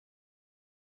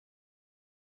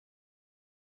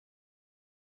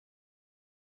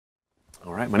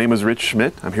All right, my name is Rich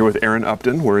Schmidt. I'm here with Erin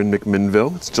Upton. We're in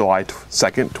McMinnville. It's July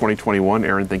 2nd, 2021.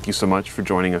 Erin, thank you so much for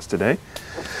joining us today.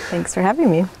 Thanks for having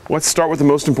me. Let's start with the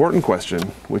most important question,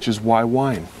 which is why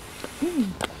wine?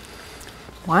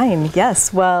 Wine,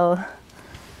 yes. Well,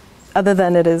 other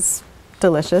than it is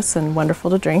delicious and wonderful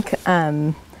to drink,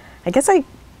 I guess I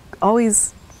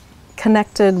always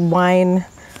connected wine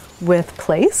with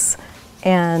place,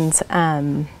 and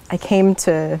I came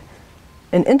to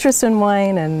an interest in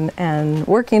wine and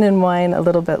working in wine a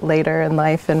little bit later in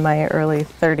life, in my early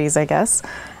 30s, I guess.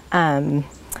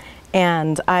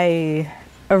 And I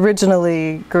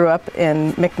originally grew up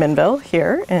in McMinnville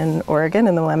here in Oregon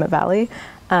in the Napa Valley,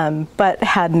 but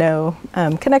had no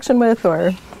connection with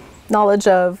or knowledge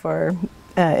of or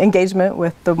engagement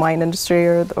with the wine industry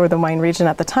or the wine region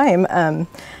at the time.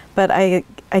 But I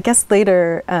guess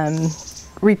later,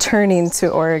 returning to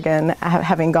Oregon,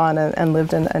 having gone and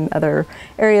lived in other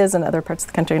areas and other parts of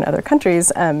the country and other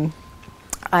countries,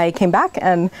 I came back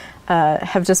and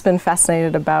have just been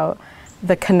fascinated about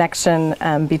the connection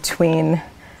between,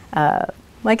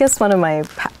 I guess one of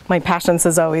my passions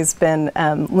has always been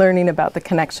learning about the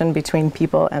connection between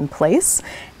people and place,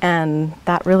 and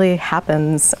that really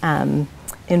happens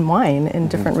in wine in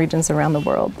different regions around the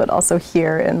world, but also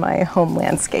here in my home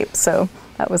landscape. So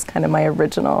that was kind of my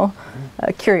original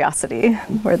curiosity,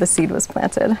 where the seed was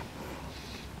planted.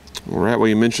 All right, well,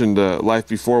 you mentioned life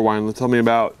before wine. Tell me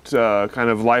about kind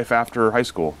of life after high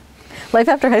school. Life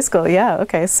after high school, yeah,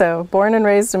 okay. So born and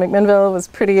raised in McMinnville, was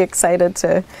pretty excited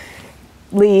to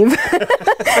leave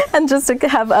and just to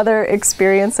have other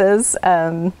experiences.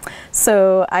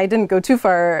 So I didn't go too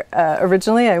far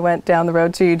originally. I went down the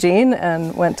road to Eugene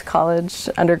and went to college,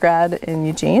 undergrad in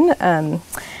Eugene,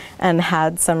 and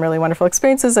had some really wonderful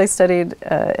experiences. I studied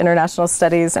international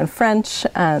studies and French.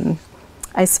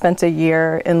 I spent a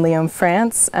year in Lyon,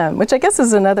 France, which I guess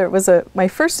is my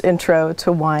first intro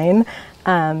to wine.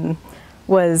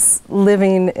 Was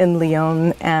living in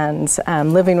Lyon and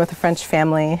living with a French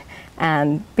family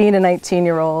and being a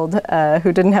 19-year-old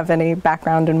who didn't have any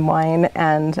background in wine,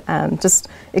 and just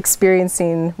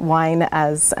experiencing wine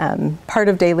as part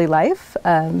of daily life,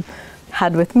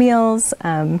 had with meals,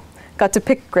 got to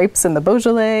pick grapes in the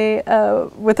Beaujolais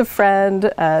with a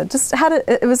friend, just had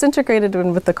it was integrated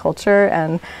in with the culture,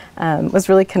 and was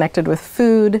really connected with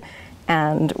food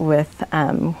and with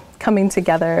coming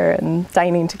together and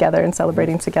dining together and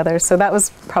celebrating together. So that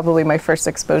was probably my first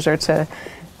exposure to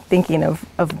thinking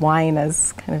of wine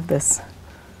as kind of this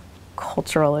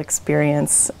cultural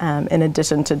experience, in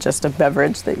addition to just a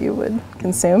beverage that you would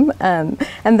consume. And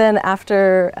then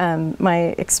after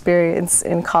my experience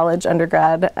in college,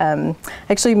 undergrad, I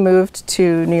actually moved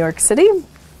to New York City,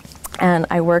 and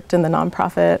I worked in the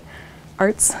nonprofit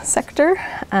arts sector.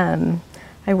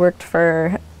 I worked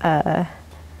for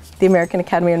the American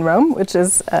Academy in Rome, which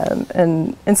is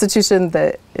an institution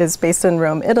that is based in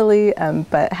Rome, Italy,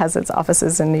 but has its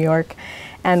offices in New York.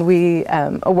 And we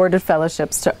awarded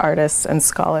fellowships to artists and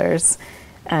scholars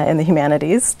in the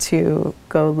humanities to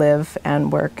go live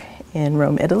and work in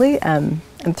Rome, Italy. And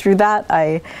through that,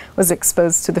 I was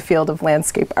exposed to the field of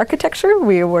landscape architecture.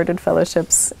 We awarded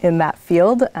fellowships in that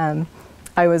field.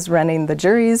 I was running the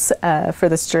juries for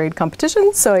this juried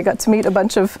competition, so I got to meet a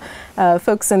bunch of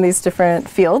folks in these different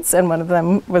fields, and one of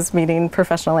them was meeting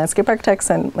professional landscape architects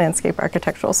and landscape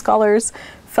architectural scholars.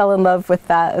 Fell in love with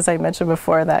that, as I mentioned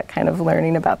before, that kind of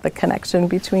learning about the connection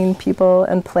between people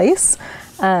and place.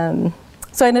 So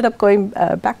I ended up going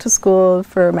back to school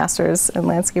for a master's in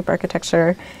landscape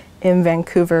architecture in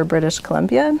Vancouver, British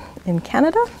Columbia in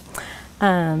Canada.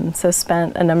 So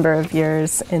spent a number of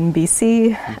years in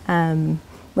BC,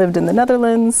 lived in the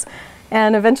Netherlands,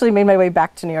 and eventually made my way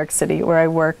back to New York City, where I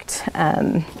worked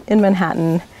in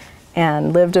Manhattan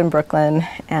and lived in Brooklyn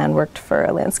and worked for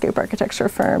a landscape architecture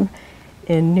firm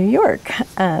in New York.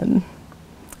 And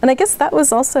I guess that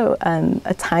was also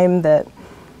a time that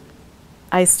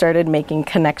I started making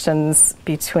connections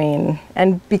between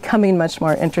and becoming much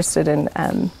more interested in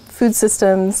food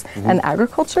systems and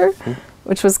agriculture,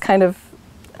 which was kind of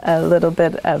a little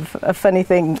bit of a funny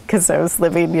thing because I was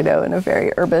living, in a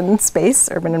very urban space,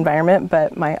 urban environment,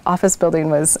 but my office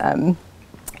building was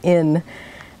in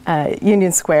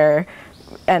Union Square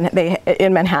and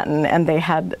in Manhattan, and they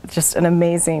had just an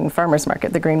amazing farmers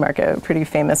market, the Green Market, a pretty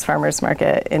famous farmers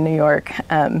market in New York,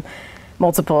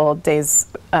 multiple days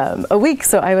a week.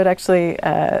 So I would actually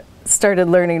started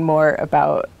learning more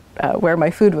about where my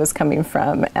food was coming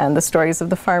from and the stories of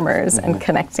the farmers and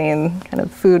connecting kind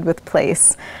of food with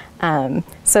place.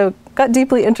 So got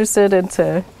deeply interested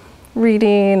into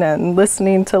reading and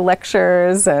listening to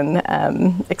lectures and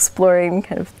exploring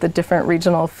kind of the different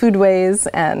regional foodways,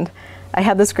 and I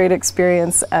had this great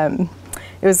experience.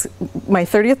 It was my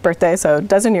 30th birthday, so a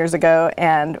dozen years ago,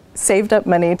 and saved up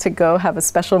money to go have a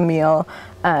special meal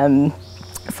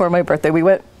for my birthday. We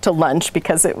went to lunch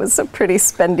because it was a pretty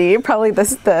spendy, probably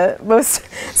the most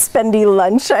spendy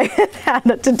lunch I had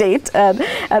had to date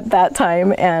at that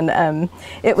time. And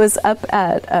it was up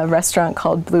at a restaurant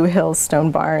called Blue Hill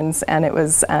Stone Barns, and it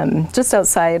was just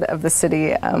outside of the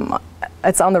city.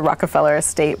 It's on the Rockefeller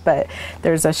estate, but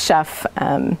there's a chef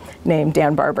named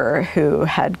Dan Barber who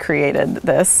had created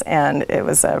this, and it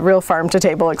was a real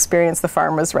farm-to-table experience. The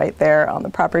farm was right there on the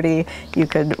property. You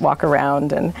could walk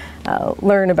around and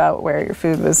learn about where your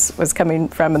food was coming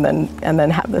from, and then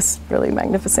have this really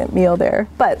magnificent meal there.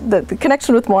 But the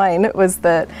connection with wine was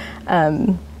that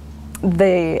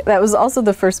that was also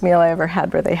the first meal I ever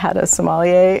had where they had a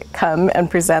sommelier come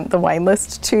and present the wine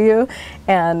list to you.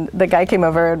 And the guy came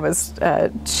over and was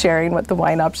sharing what the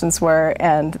wine options were.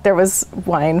 And there was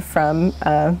wine from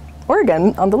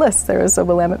Oregon on the list. There was a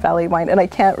Willamette Valley wine, and I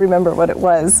can't remember what it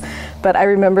was, but I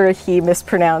remember he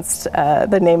mispronounced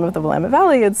the name of the Willamette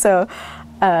Valley. And so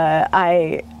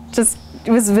I just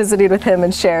was visiting with him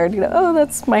and shared, oh,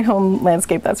 that's my home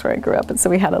landscape, that's where I grew up. And so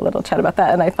we had a little chat about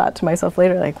that, and I thought to myself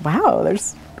later, like, wow,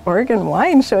 there's Oregon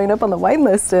wine showing up on the wine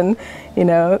list in,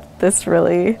 this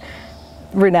really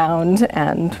renowned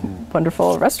and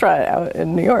wonderful restaurant out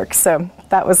in New York. So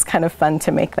that was kind of fun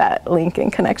to make that link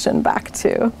and connection back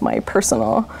to my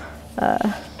personal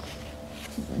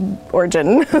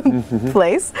origin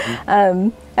place.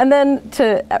 And then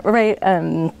to write,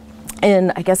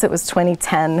 in, I guess it was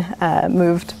 2010,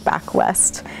 moved back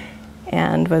west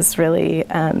and was really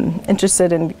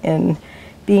interested in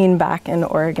being back in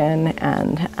Oregon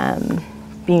and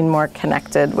being more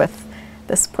connected with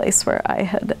this place where I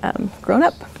had grown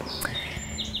up.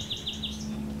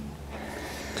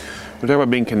 We're talking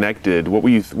about being connected. What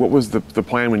was the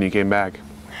plan when you came back?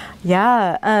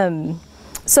 Yeah,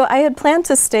 so I had planned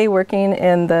to stay working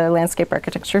in the landscape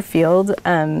architecture field.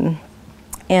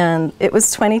 And it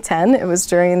was 2010, it was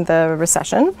during the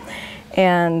recession,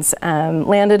 and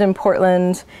landed in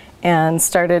Portland and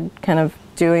started kind of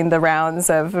doing the rounds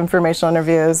of informational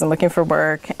interviews and looking for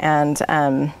work. And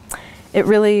it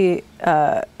really,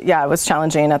 it was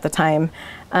challenging at the time.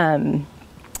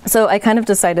 So I kind of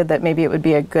decided that maybe it would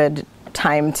be a good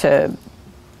time to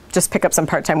just pick up some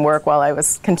part-time work while I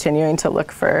was continuing to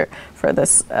look for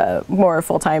this more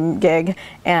full-time gig.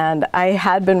 And I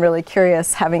had been really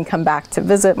curious, having come back to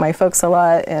visit my folks a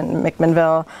lot in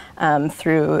McMinnville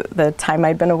through the time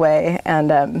I'd been away,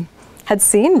 and had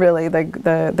seen really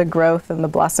the growth and the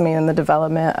blossoming and the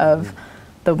development of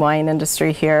the wine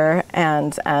industry here,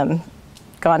 and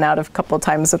gone out a couple of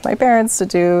times with my parents to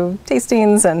do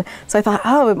tastings. And so I thought,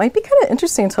 oh, it might be kind of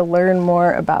interesting to learn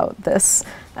more about this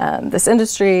this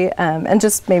industry, and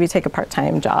just maybe take a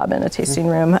part-time job in a tasting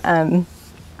room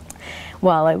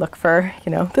while I look for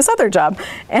this other job.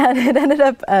 And it ended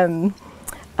up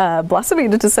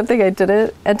blossoming into something I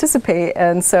didn't anticipate.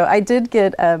 And so I did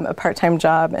get a part-time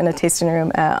job in a tasting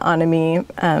room at Anami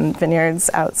Vineyards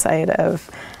outside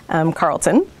of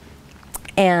Carlton,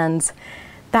 and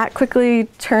that quickly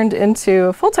turned into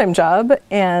a full-time job,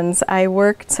 and I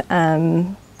worked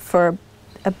for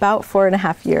about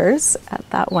 4.5 years at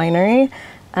that winery,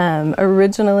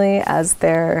 originally as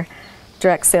their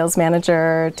direct sales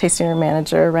manager, tasting room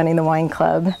manager, running the wine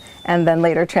club, and then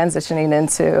later transitioning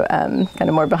into kind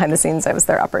of more behind the scenes. I was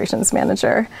their operations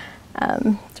manager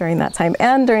during that time.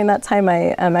 And during that time,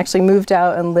 I actually moved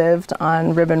out and lived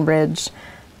on Ribbon Ridge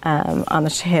on the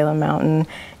Chehalem Mountain.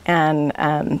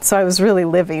 And so I was really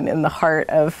living in the heart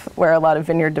of where a lot of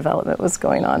vineyard development was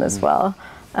going on as well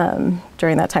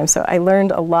during that time. So I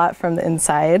learned a lot from the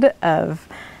inside of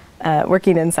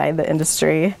working inside the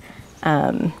industry.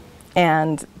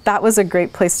 And that was a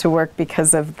great place to work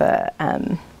because of the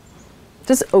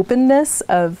just openness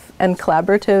of and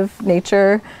collaborative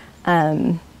nature.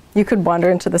 You could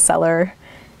wander into the cellar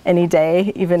any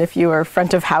day, even if you were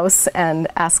front of house, and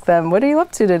ask them, what are you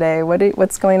up to today?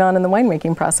 What's going on in the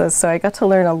winemaking process? So I got to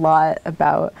learn a lot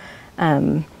about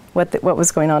what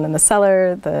was going on in the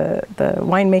cellar, the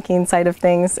winemaking side of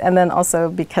things, and then also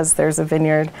because there's a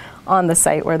vineyard on the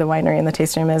site where the winery and the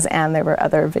tasting room is, and there were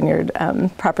other vineyard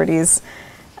properties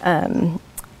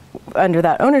under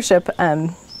that ownership,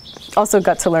 also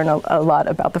got to learn a lot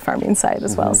about the farming side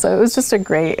as well. So it was just a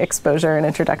great exposure and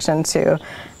introduction to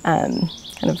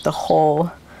kind of the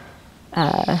whole,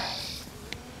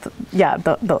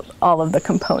 all of the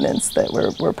components that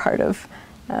were part of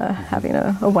having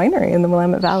a winery in the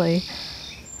Willamette Valley.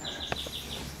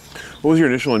 What was your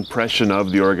initial impression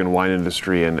of the Oregon wine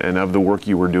industry and of the work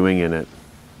you were doing in it?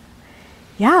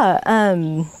 Yeah,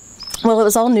 well, it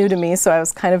was all new to me, so I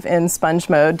was kind of in sponge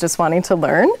mode, just wanting to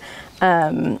learn.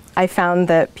 I found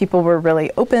that people were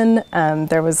really open.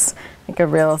 There was like a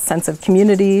real sense of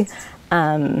community.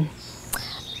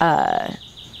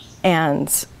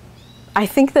 And I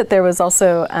think that there was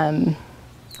also,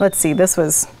 let's see, this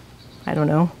was, I don't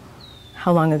know,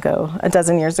 how long ago? A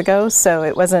dozen years ago. So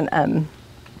it wasn't,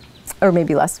 or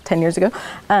maybe less, 10 years ago.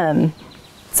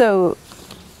 So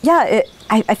yeah,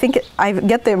 I think I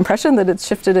get the impression that it's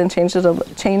shifted and changed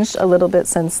a little bit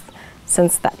since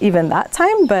even that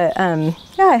time. But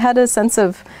yeah, I had a sense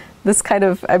of this kind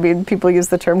of, I mean, people use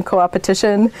the term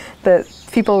co-opetition, that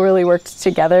people really worked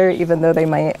together, even though they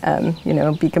might, you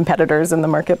know, be competitors in the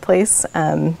marketplace.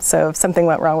 So if something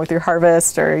went wrong with your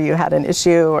harvest, or you had an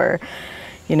issue, or,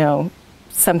 you know,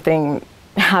 something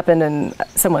happened in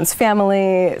someone's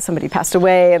family, somebody passed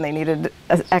away and they needed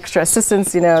extra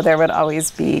assistance, you know, there would always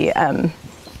be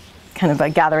kind of a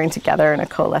gathering together and a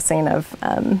coalescing of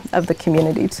the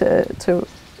community to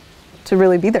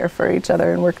really be there for each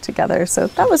other and work together. So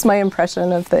that was my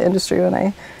impression of the industry when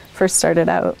I first started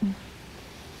out.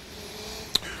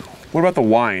 What about the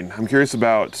wine? I'm curious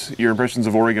about your impressions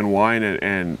of Oregon wine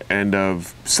and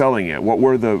of selling it. What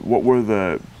were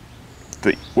the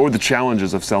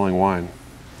challenges of selling wine?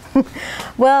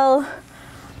 Well,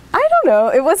 I don't know.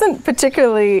 It wasn't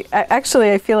particularly,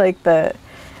 actually, I feel like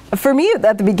for me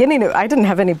at the beginning, I didn't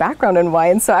have any background in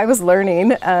wine, so I was learning,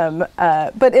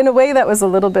 but in a way that was a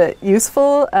little bit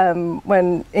useful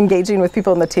when engaging with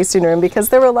people in the tasting room, because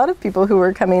there were a lot of people who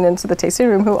were coming into the tasting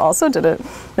room who also didn't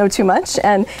know too much,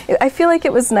 and I feel like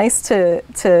it was nice to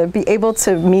be able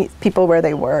to meet people where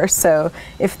they were. So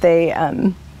if they,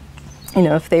 you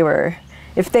know, if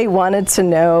they wanted to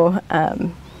know,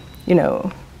 you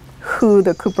know, who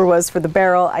the cooper was for the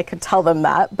barrel, I could tell them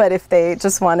that. But if they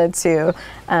just wanted to,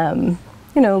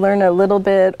 you know, learn a little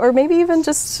bit, or maybe even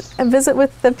just visit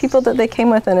with the people that they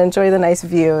came with and enjoy the nice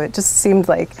view, it just seemed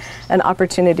like an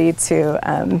opportunity to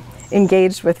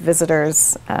engage with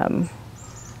visitors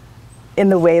in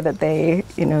the way that they,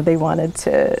 you know, they wanted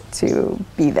to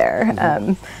be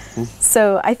there.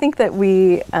 So I think that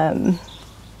we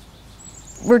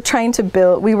were trying to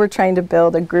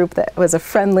build a group that was a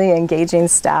friendly, engaging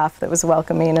staff that was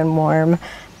welcoming and warm,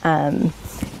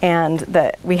 and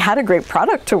that we had a great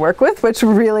product to work with, which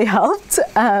really helped.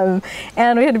 And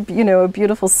we had, you know, a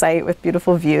beautiful site with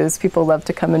beautiful views. People love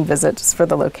to come and visit just for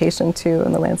the location too,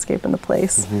 and the landscape and the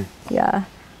place. Yeah.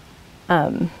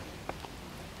 I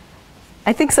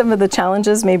think some of the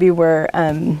challenges maybe were,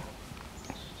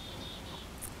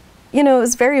 you know, it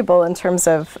was variable in terms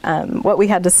of what we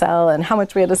had to sell and how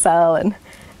much we had to sell. And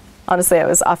honestly, I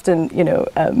was often, you know,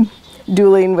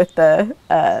 dueling with the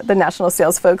national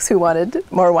sales folks who wanted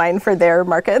more wine for their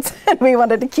markets, and we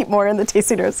wanted to keep more in the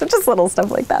tasting rooms. So just little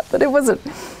stuff like that, but it wasn't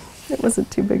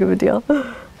too big of a deal.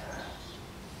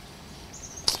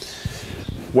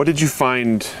 What did you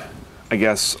find, I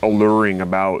guess, alluring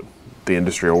about the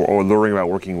industry, or alluring about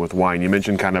working with wine? You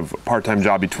mentioned kind of a part-time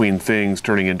job between things,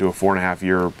 turning into a 4.5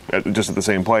 year just at the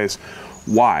same place.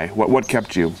 Why? What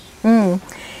kept you?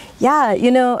 Yeah,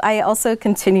 you know, I also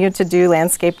continued to do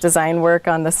landscape design work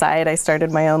on the side. I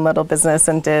started my own little business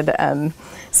and did,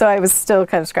 so I was still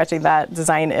kind of scratching that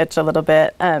design itch a little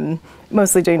bit,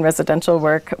 mostly doing residential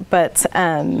work. But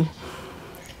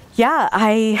yeah,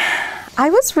 I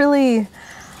was really,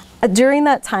 during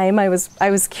that time, I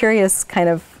was curious kind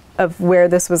of where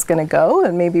this was going to go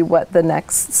and maybe what the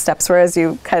next steps were. As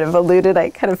you kind of alluded, I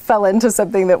kind of fell into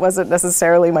something that wasn't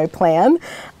necessarily my plan.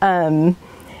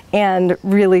 And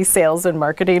really, sales and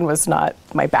marketing was not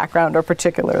my background or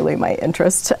particularly my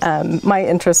interest. My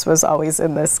interest was always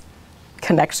in this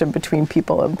connection between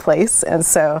people and place. And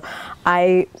so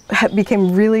I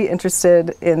became really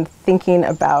interested in thinking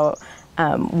about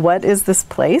what is this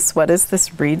place? What is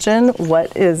this region?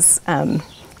 What is,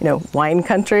 you know, wine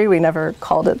country? We never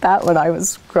called it that when I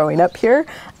was growing up here.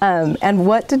 And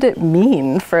what did it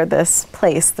mean for this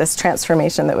place, this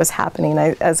transformation that was happening?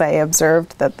 As I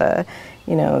observed that the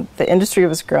industry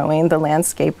was growing, the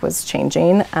landscape was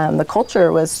changing, the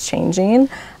culture was changing,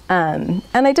 and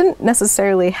I didn't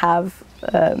necessarily have,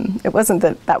 it wasn't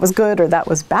that was good or that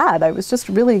was bad. I was just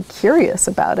really curious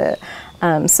about it.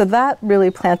 So that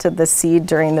really planted the seed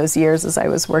during those years as I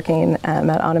was working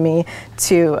at Onami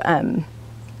to,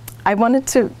 I wanted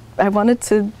to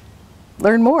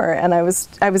learn more, and I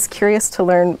was curious to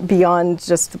learn beyond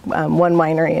just one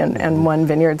winery and one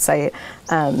vineyard site.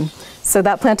 So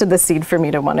that planted the seed for me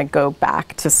to want to go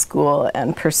back to school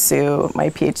and pursue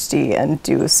my PhD and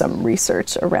do some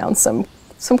research around some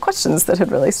questions that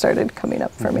had really started coming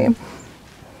up for me.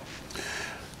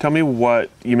 Tell me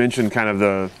what you mentioned, kind of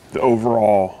the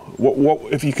overall.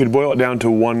 What if you could boil it down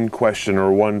to one question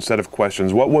or one set of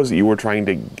questions? What was it you were trying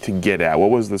to get at?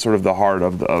 What was the sort of the heart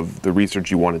of the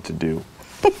research you wanted to do?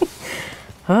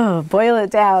 Oh, boil it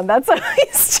down. That's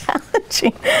always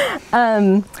challenging.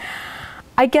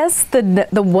 I guess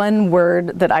the one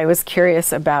word that I was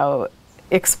curious about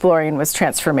exploring was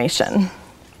transformation.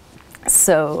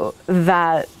 So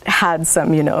that had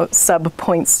some, sub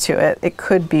points to it. It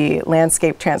could be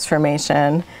landscape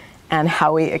transformation and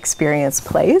how we experience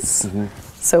place. Mm-hmm.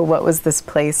 So what was this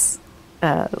place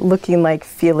looking like,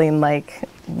 feeling like?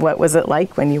 What was it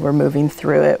like when you were moving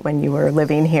through it, when you were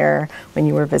living here, when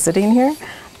you were visiting here?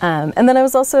 And then I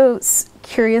was also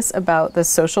curious about the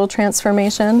social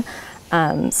transformation.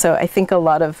 So I think a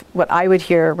lot of what I would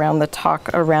hear around the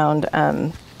talk around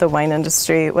the wine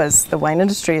industry was the wine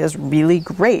industry is really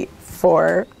great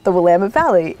for the Willamette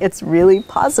Valley. It's really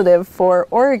positive for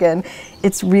Oregon.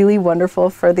 It's really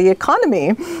wonderful for the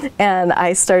economy. And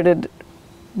I started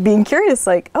being curious,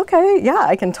 like, okay, yeah,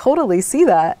 I can totally see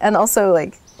that. And also,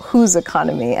 like, whose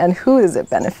economy and who is it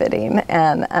benefiting?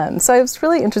 And so I was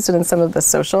really interested in some of the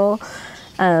social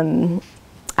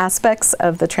aspects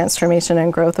of the transformation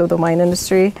and growth of the wine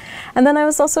industry. And then I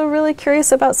was also really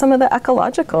curious about some of the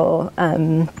ecological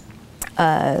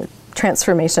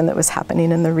transformation that was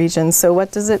happening in the region. So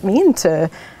what does it mean to,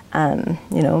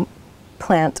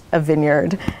 plant a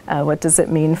vineyard? What does it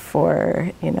mean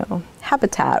for,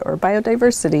 habitat or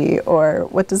biodiversity? Or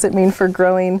what does it mean for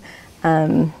growing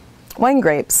wine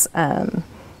grapes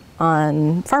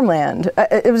on farmland?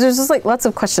 There's just like lots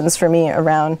of questions for me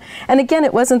around. And again,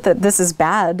 it wasn't that this is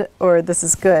bad or this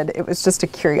is good. It was just a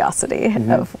curiosity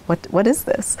mm-hmm. of what is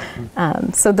this?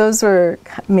 So those were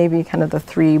maybe kind of the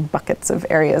three buckets of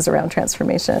areas around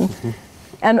transformation. Mm-hmm.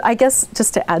 And I guess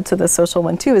just to add to the social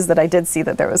one too is that I did see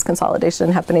that there was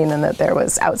consolidation happening and that there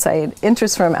was outside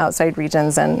interest from outside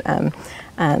regions and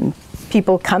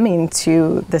people coming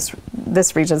to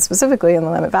this region specifically in the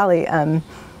Willamette Valley.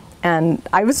 And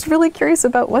I was really curious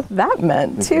about what that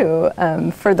meant too,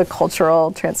 for the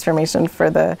cultural transformation, for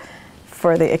the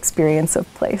experience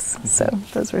of place. So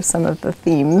those were some of the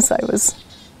themes I was.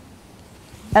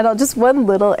 And just one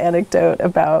little anecdote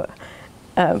about.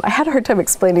 I had a hard time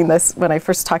explaining this when I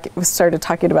first started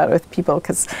talking about it with people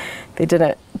because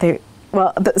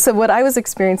so what I was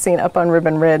experiencing up on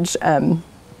Ribbon Ridge.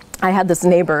 I had this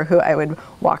neighbor who I would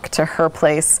walk to her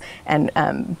place and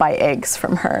buy eggs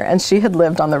from her. And she had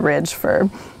lived on the ridge for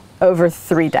over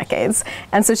 3 decades.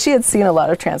 And so she had seen a lot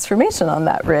of transformation on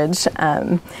that ridge.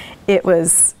 It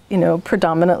was,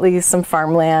 predominantly some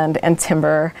farmland and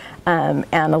timber, and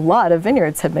a lot of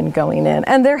vineyards had been going in.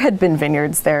 And there had been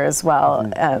vineyards there as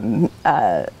well,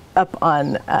 up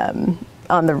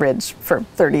on the ridge for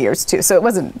 30 years too. So it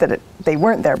wasn't that they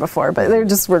weren't there before, but they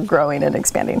just were growing and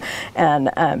expanding.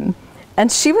 And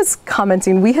she was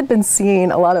commenting, we had been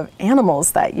seeing a lot of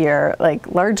animals that year, like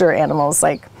larger animals,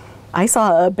 like I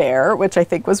saw a bear, which I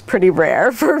think was pretty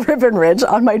rare for Ribbon Ridge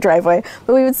on my driveway,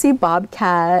 but we would see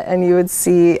bobcat and you would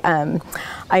see,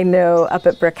 I know up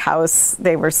at Brick House,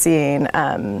 they were seeing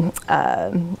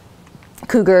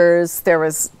cougars. There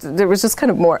was just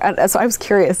kind of more. So I was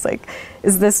curious, like,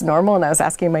 is this normal? And I was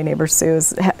asking my neighbor Sue,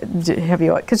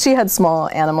 because she had small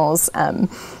animals,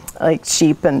 like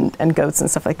sheep and goats and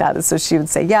stuff like that. And so she would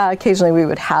say, yeah, occasionally we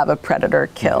would have a predator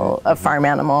kill a farm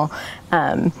animal.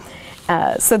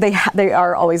 So they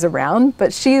are always around,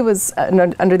 but she was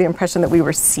under the impression that we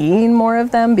were seeing more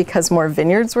of them because more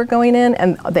vineyards were going in,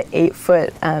 and the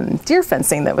 8-foot deer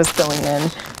fencing that was going in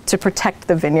to protect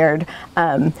the vineyard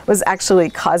was actually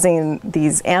causing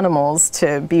these animals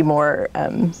to be more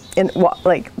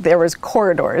like there was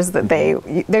corridors that they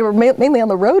were mainly on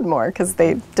the road more because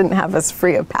they didn't have as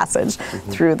free of passage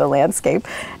through the landscape.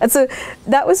 And so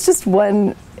that was just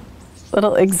one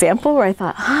little example where I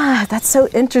thought, that's so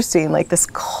interesting, like this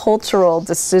cultural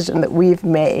decision that we've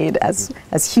made as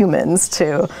humans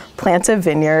to plant a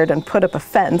vineyard and put up a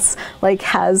fence, like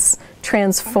has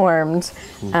transformed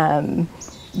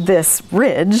this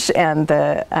ridge and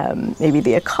the maybe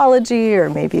the ecology or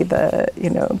maybe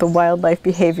the wildlife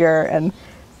behavior. And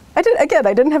I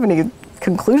didn't have any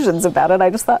conclusions about it. I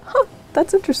just thought,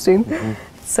 that's interesting.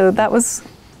 So that was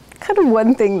kind of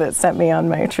one thing that sent me on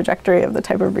my trajectory of the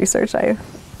type of research I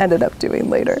ended up doing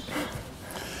later.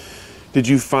 Did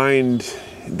you find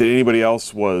that anybody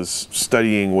else was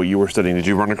studying what you were studying? Did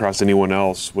you run across anyone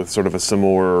else with sort of a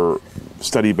similar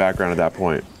study background at that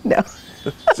point? No.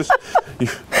 Just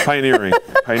pioneering.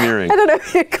 I don't know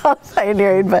if you'd call it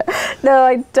pioneering, but no,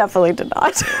 I definitely did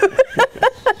not.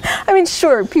 I mean,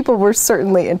 sure, people were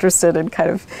certainly interested in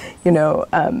kind of,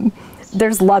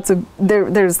 there's lots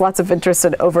of interest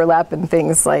and overlap in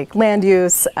things like land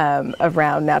use,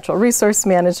 around natural resource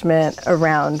management,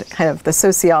 around kind of the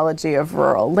sociology of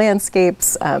rural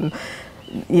landscapes,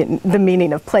 the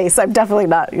meaning of place. I'm definitely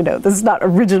not, this is not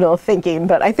original thinking,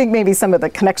 but I think maybe some of the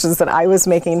connections that I was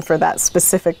making for that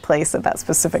specific place at that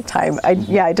specific time, I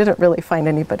didn't really find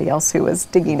anybody else who was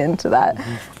digging into that,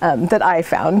 that I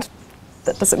found.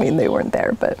 That doesn't mean they weren't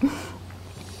there, but.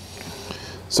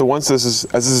 So once as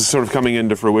this is sort of coming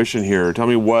into fruition here, tell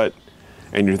me what,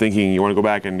 and you're thinking you want to go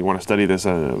back and you want to study this.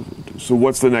 So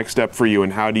what's the next step for you,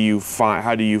 and how do you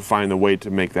find the way to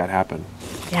make that happen?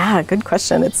 Yeah, good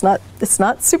question. It's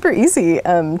not super easy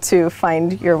to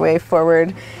find your way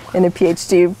forward in a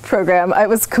PhD program. It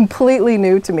was completely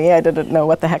new to me. I didn't know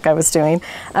what the heck I was doing.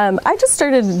 I just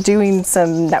started doing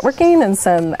some networking and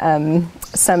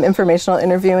some informational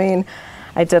interviewing.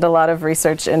 I did a lot of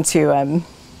research into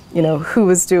who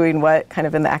was doing what kind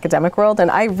of in the academic world. And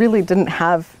I really didn't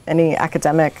have any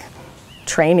academic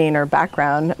training or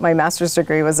background. My master's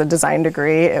degree was a design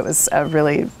degree. It was a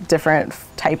really different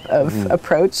type of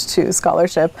approach to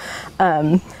scholarship.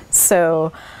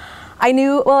 So I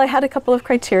knew, I had a couple of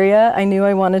criteria. I knew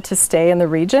I wanted to stay in the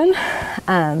region.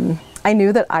 I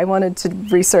knew that I wanted to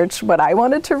research what I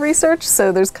wanted to research.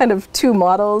 So there's kind of two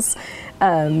models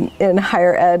in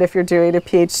higher ed if you're doing a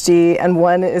PhD, and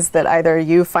one is that either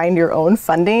you find your own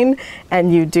funding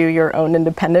and you do your own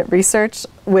independent research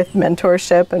with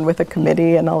mentorship and with a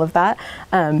committee and all of that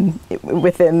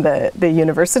within the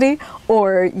university,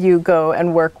 or you go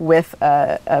and work with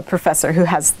a professor who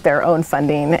has their own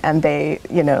funding and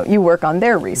you work on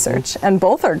their research. And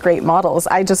both are great models.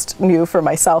 I just knew for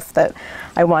myself that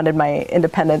I wanted my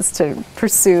independence to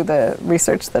pursue the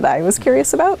research that I was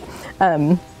curious about.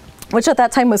 Which at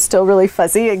that time was still really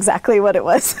fuzzy, exactly what it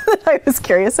was that I was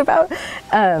curious about.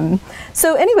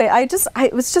 So anyway,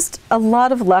 it was just a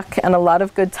lot of luck and a lot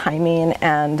of good timing,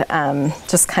 and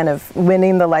just kind of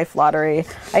winning the life lottery.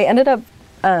 I ended up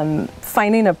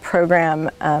finding a program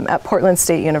at Portland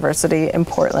State University in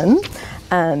Portland.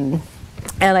 And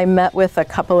I met with a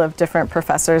couple of different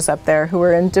professors up there who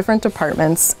were in different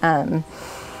departments.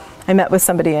 I met with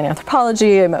somebody in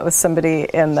anthropology, I met with somebody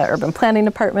in the urban planning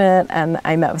department, and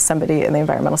I met with somebody in the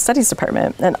environmental studies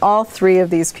department. And all three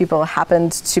of these people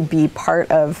happened to be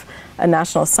part of a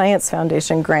National Science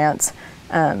Foundation grant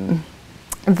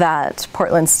that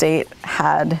Portland State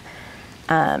had.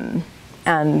 And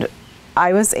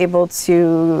I was able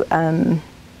to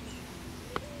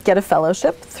get a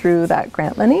fellowship through that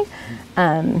grant money.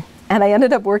 And I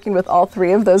ended up working with all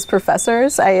three of those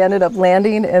professors. I ended up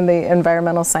landing in the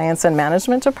Environmental Science and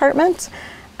Management Department,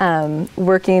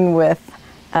 working with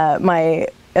my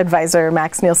advisor,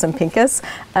 Max Nielsen Pincus,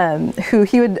 who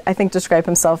he would, I think, describe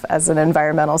himself as an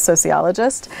environmental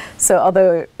sociologist. So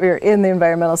although we were in the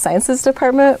Environmental Sciences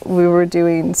Department, we were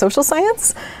doing social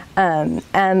science,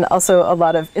 and also a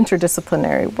lot of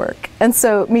interdisciplinary work. And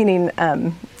so meaning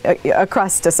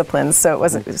across disciplines. So it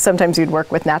wasn't, sometimes you'd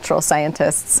work with natural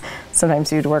scientists,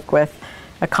 sometimes you'd work with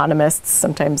economists,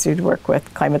 sometimes you'd work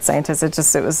with climate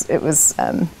scientists. It was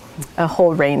a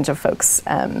whole range of folks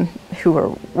who were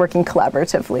working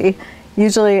collaboratively,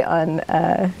 usually on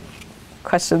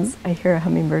questions. I hear a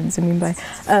hummingbird zooming by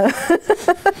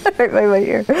right by my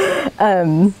ear.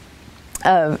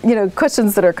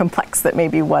 Questions that are complex that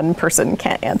maybe one person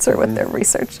can't answer with their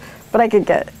research. But I could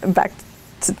get back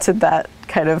to that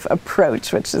kind of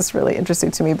approach, which is really interesting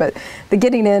to me. But the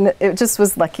getting in, it just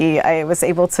was lucky. I was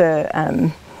able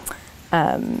to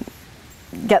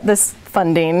get this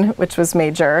funding, which was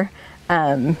major,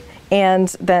 and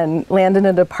then land in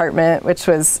a department, which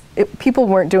was, people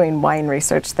weren't doing wine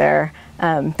research there.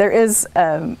 There is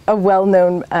a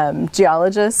well-known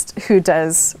geologist who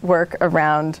does work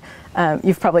around,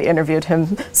 you've probably interviewed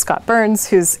him, Scott Burns,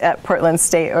 who's at Portland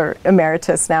State, or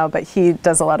emeritus now, but he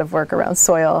does a lot of work around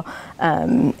soil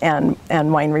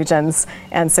and wine regions.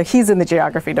 And so he's in the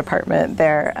geography department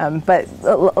there, but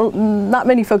not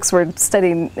many folks were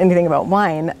studying anything about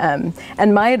wine.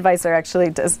 And my advisor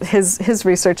actually does, his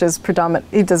research is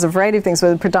he does a variety of things,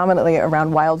 but predominantly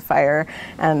around wildfire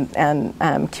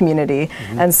and community.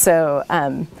 And so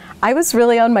I was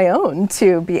really on my own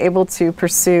to be able to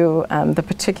pursue the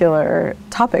particular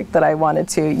topic that I wanted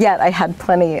to, yet I had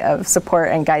plenty of support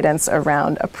and guidance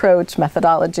around approach,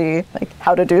 methodology, like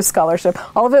how to do scholarship.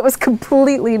 All of it was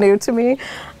completely new to me.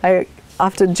 I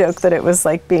often joke that it was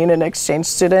like being an exchange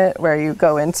student, where you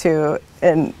go into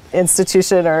an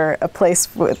institution or a place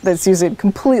that's using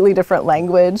completely different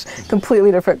language,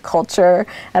 completely different culture,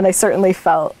 and I certainly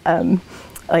felt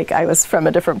like I was from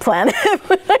a different planet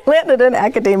when I landed in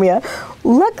academia.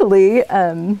 Luckily,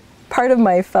 part of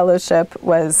my fellowship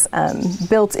was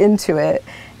built into it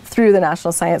through the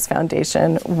National Science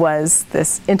Foundation was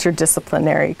this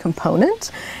interdisciplinary component.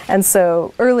 And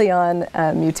so early on,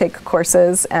 you take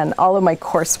courses, and all of my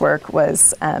coursework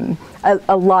was,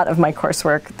 a lot of my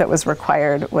coursework that was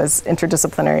required was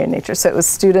interdisciplinary in nature. So it was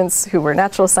students who were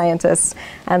natural scientists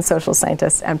and social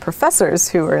scientists, and professors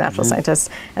who were natural scientists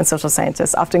and social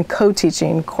scientists, often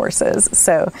co-teaching courses.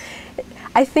 So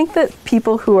I think that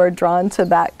people who are drawn to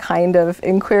that kind of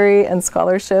inquiry and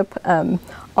scholarship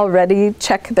already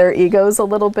check their egos a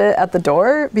little bit at the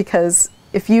door, because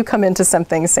if you come into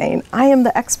something saying, I am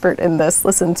the expert in this,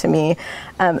 listen to me,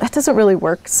 that doesn't really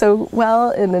work so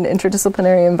well in an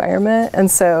interdisciplinary environment. And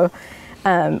so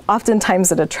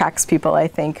oftentimes it attracts people, I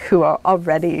think, who are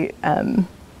already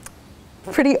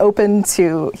pretty open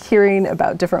to hearing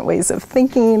about different ways of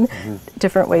thinking,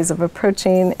 different ways of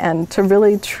approaching, and to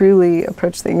really truly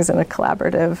approach things in a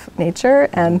collaborative nature.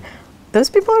 And those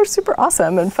people are super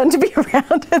awesome and fun to be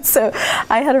around. And so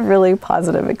I had a really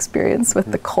positive experience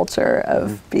with the culture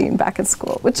of being back in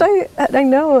school, which I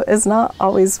know is not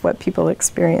always what people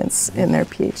experience in their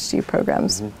PhD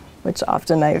programs, which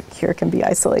often I hear can be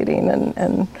isolating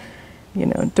and you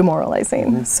know,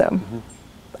 demoralizing. So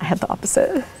I had the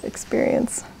opposite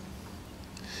experience.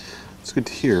 It's good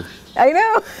to hear. I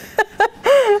know.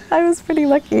 I was pretty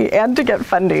lucky, and to get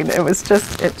funding.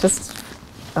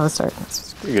 Oh, sorry.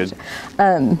 Pretty good.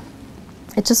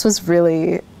 It just was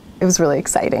really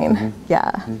exciting.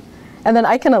 Yeah. And then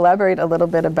I can elaborate a little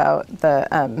bit about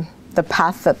the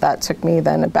path that took me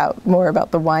then, more about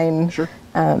the wine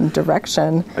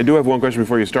direction. I do have one question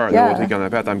before you start, and then we'll take you on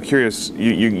that path. I'm curious,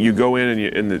 you go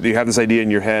in and you have this idea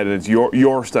in your head, and it's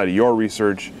your study, your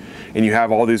research, and you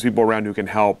have all these people around who can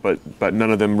help, but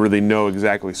none of them really know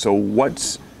exactly. So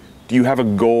do you have a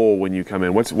goal when you come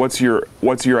in? What's your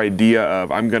idea of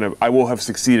I will have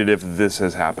succeeded if this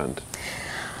has happened?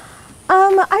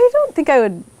 I don't think I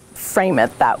would frame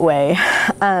it that way.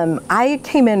 I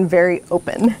came in very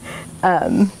open,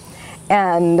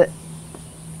 and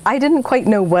I didn't quite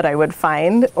know what I would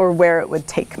find or where it would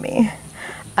take me,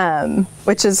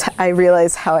 which is, I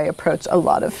realize, how I approach a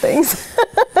lot of things,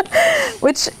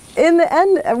 which in the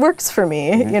end it works for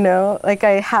me. You know, like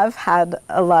I have had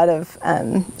a lot of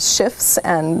shifts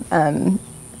and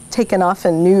taken off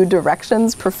in new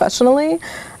directions professionally,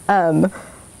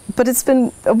 but it's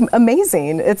been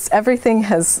amazing. Everything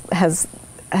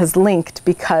has linked,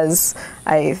 because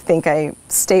I think I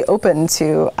stay open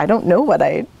to, I don't know what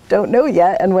I don't know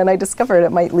yet, and when I discover it,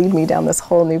 it might lead me down this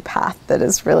whole new path that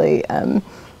is really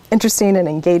interesting and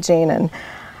engaging, and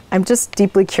I'm just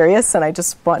deeply curious, and I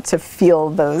just want to feel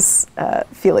those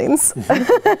feelings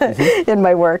in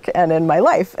my work and in my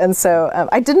life. And so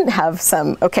I didn't have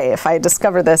okay, if I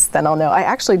discover this, then I'll know. I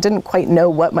actually didn't quite know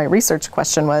what my research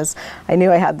question was. I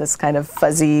knew I had this kind of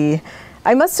fuzzy,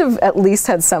 I must have at least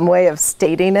had some way of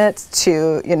stating it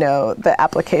to, you know, the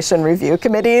application review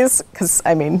committees, because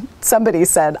I mean, somebody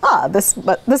said,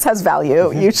 this has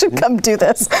value, you should come do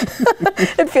this.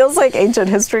 It feels like ancient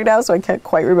history now, so I can't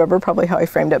quite remember probably how I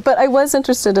framed it. But I was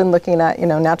interested in looking at, you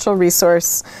know, natural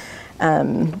resource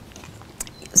and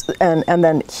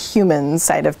then human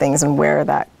side of things, and where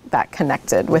that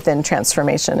connected within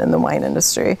transformation in the wine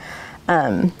industry.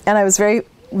 And I was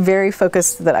very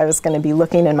focused that I was going to be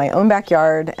looking in my own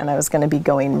backyard, and I was going to be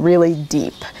going really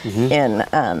deep in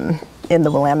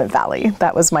the Willamette Valley.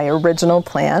 That was my original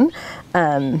plan.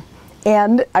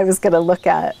 And I was going to look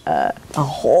at a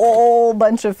whole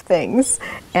bunch of things,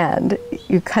 and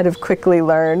you kind of quickly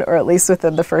learn, or at least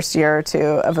within the first year or two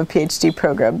of a PhD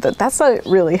program, that that's not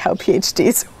really how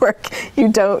PhDs work.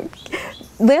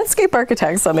 Landscape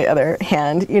architects, on the other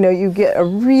hand, you know, you get a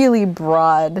really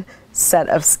broad set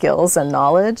of skills and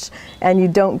knowledge, and you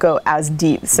don't go as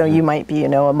deep. So you might be, you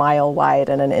know, a mile wide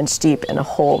and an inch deep in a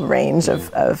whole range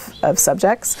of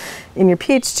subjects. In your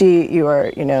PhD, you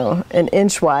are, you know, an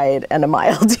inch wide and a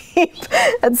mile deep.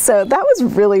 And so that was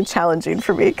really challenging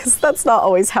for me, because that's not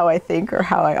always how I think or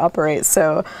how I operate.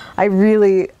 So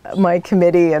my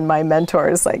committee and my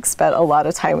mentors spent a lot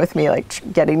of time with me,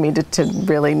 getting me to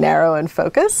really narrow and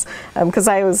focus. Because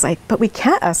I was like, but we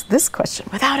can't ask this question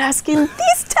without asking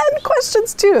these 10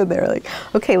 questions too. And they're like,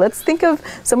 okay, let's think of,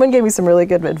 someone gave me some really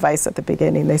good advice at the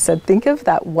beginning. They said, think of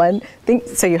that one,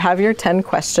 so you have your 10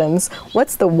 questions.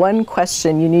 What's the one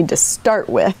question you need to start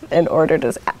with in order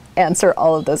to answer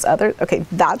all of those other? Okay,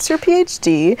 that's your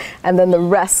PhD, and then the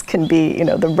rest can be, you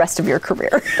know, the rest of your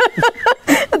career.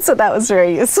 And so that was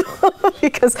very useful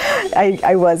because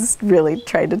I was really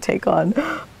trying to take on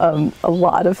a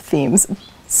lot of themes.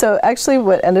 So actually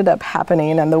what ended up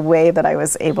happening, and the way that I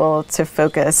was able to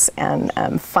focus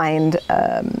and find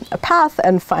a path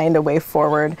and find a way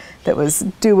forward that was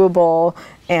doable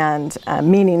and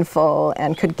meaningful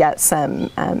and could get some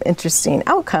interesting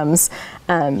outcomes,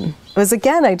 was,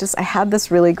 again, I had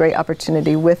this really great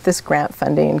opportunity. With this grant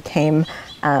funding came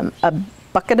a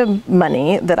bucket of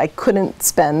money that I couldn't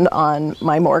spend on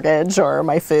my mortgage or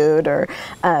my food, or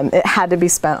it had to be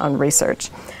spent on research.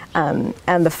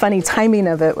 And the funny timing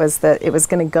of it was that it was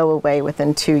going to go away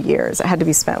within 2 years. It had to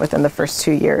be spent within the first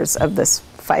 2 years of this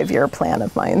 5-year plan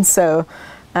of mine. So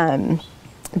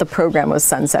the program was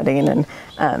sunsetting and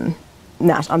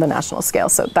on the national scale.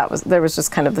 So there was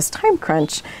just kind of this time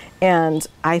crunch. And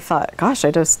I thought, gosh,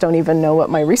 I just don't even know what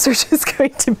my research is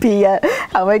going to be yet.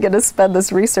 How am I going to spend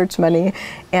this research money?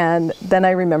 And then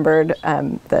I remembered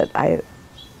that I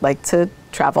like to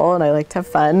travel and I like to have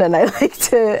fun and I like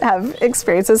to have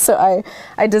experiences. So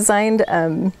I designed,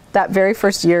 that very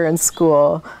first year in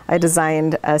school, I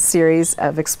designed a series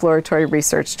of exploratory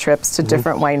research trips to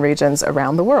different wine regions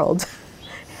around the world.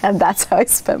 And that's how I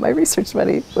spent my research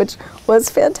money, which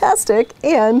was fantastic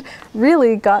and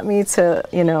really got me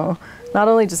to, not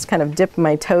only just kind of dip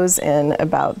my toes in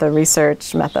about the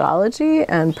research methodology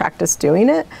and practice doing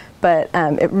it, but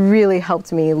it really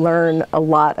helped me learn a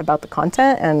lot about the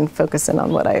content and focus in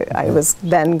on what I was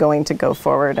then going to go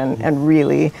forward and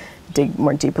really dig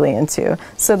more deeply into.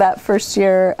 So that first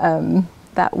year,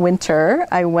 that winter,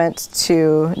 I went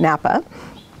to Napa.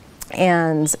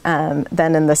 And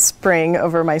then in the spring,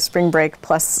 over my spring break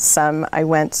plus some, I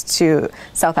went to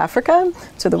South Africa,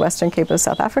 to the Western Cape of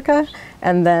South Africa.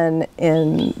 And then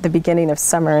in the beginning of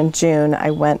summer in June,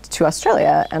 I went to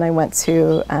Australia, and I went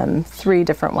to 3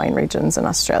 different wine regions in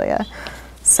Australia.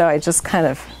 So I just kind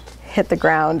of hit the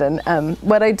ground. And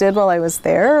what I did while I was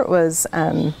there was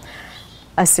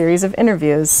a series of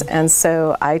interviews. And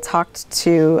so I talked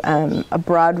to a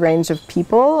broad range of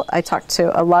people. I talked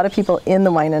to a lot of people in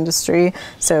the wine industry,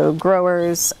 so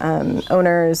growers,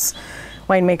 owners,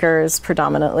 winemakers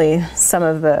predominantly, some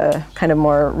of the kind of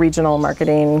more regional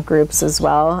marketing groups as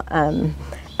well. And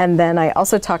then I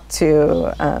also talked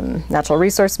to natural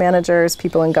resource managers,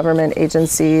 people in government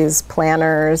agencies,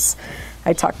 planners.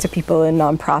 I talked to people in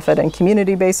nonprofit and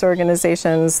community-based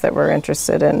organizations that were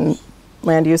interested in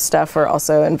land use stuff, or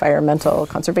also environmental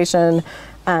conservation.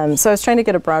 So I was trying to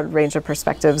get a broad range of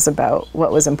perspectives about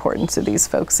what was important to these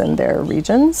folks in their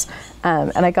regions.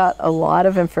 And I got a lot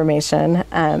of information.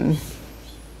 And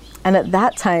at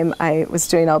that time, I was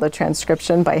doing all the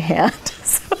transcription by hand.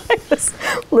 So I was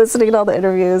listening to all the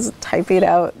interviews, typing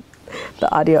out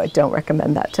the audio. I don't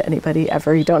recommend that to anybody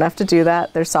ever. You don't have to do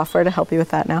that. There's software to help you with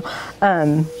that now.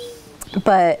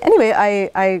 But anyway,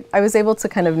 I was able to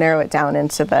kind of narrow it down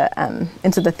into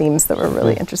the themes that were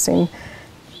really interesting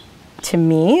to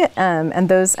me, and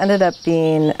those ended up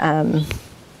being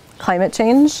climate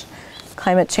change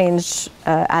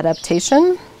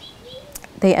adaptation.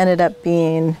 They ended up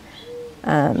being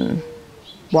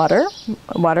water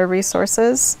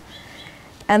resources,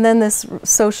 and then this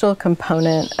social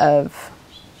component of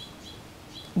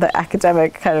the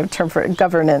academic kind of term for it,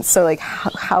 governance. So like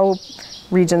how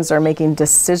regions are making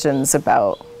decisions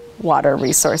about water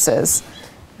resources,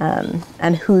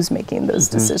 and who's making those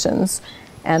decisions,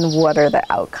 and what are the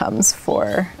outcomes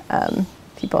for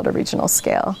people at a regional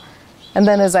scale. And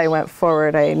then as I went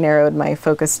forward, I narrowed my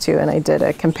focus to, and I did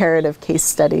a comparative case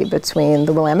study between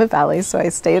the Willamette Valley. So I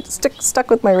stuck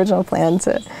with my original plan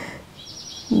to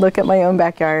look at my own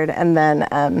backyard, and then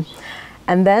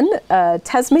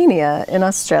Tasmania in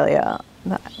Australia,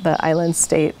 the island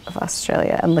state of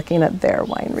Australia, and looking at their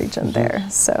wine region there.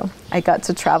 So I got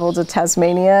to travel to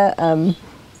Tasmania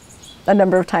a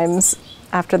number of times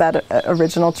after that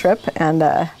original trip, and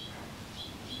that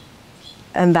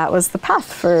was the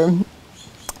path for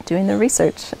doing the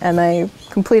research. And I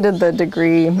completed the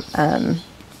degree in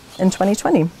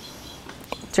 2020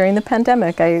 during the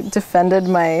pandemic. I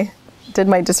did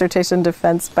my dissertation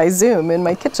defense by Zoom in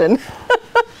my kitchen,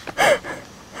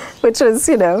 which was,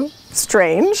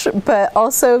 strange, but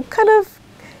also kind of,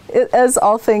 as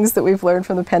all things that we've learned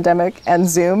from the pandemic and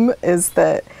Zoom, is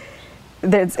that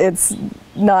it's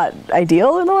not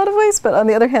ideal in a lot of ways, but on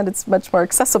the other hand, it's much more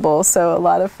accessible. So a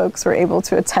lot of folks were able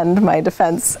to attend my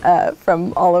defense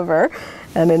from all over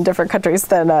and in different countries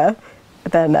than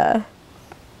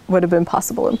would have been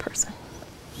possible in person.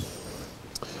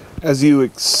 As you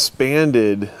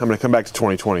expanded, I'm going to come back to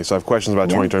 2020, so I have questions about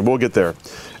 2020. We'll get there.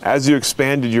 As you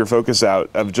expanded your focus out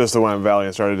of just the Willamette Valley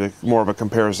and started more of a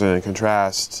comparison and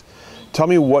contrast, tell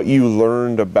me what you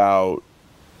learned about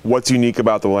what's unique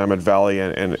about the Willamette Valley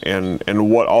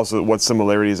and what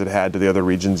similarities it had to the other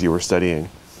regions you were studying.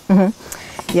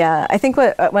 Yeah, I think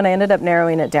when I ended up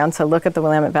narrowing it down to look at the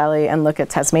Willamette Valley and look at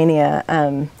Tasmania,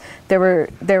 there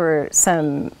were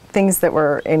some things that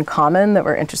were in common that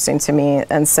were interesting to me.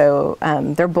 And so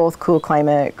they're both cool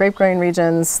climate grape growing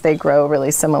regions. They grow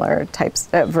really similar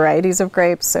varieties of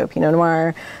grapes, so Pinot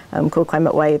Noir, cool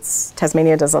climate whites.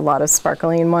 Tasmania does a lot of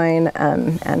sparkling wine,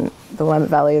 and the Willamette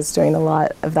Valley is doing a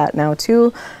lot of that now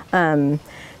too.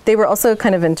 They were also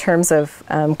kind of in terms of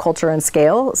culture and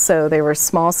scale. So they were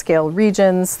small scale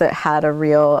regions that had a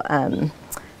real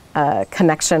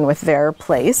connection with their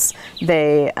place.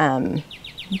 They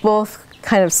both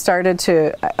kind of started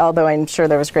to, although I'm sure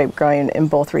there was grape growing in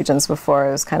both regions before,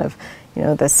 it was kind of,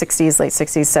 the 60s, late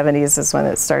 60s, 70s is when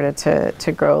it started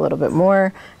to grow a little bit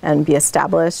more and be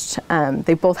established.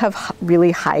 They both have really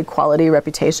high quality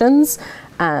reputations.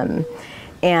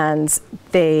 And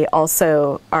they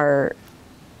also are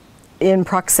in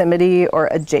proximity or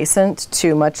adjacent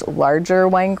to much larger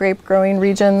wine grape growing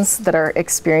regions that are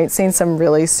experiencing some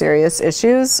really serious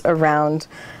issues around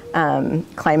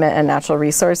climate and natural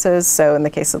resources. So in the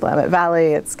case of the Willamette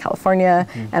Valley, it's California,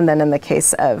 and then in the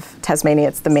case of Tasmania,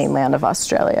 it's the mainland of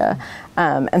Australia.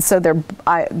 And so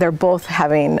they're both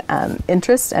having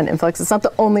interest and influx. It's not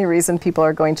the only reason people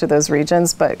are going to those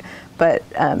regions, but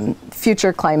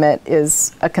future climate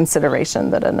is a consideration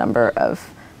that a number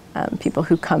of people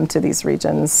who come to these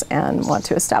regions and want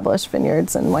to establish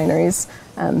vineyards and wineries,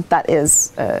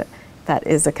 that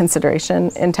is a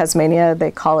consideration. In Tasmania,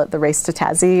 they call it the race to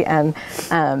Tassie, and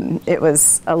it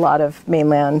was a lot of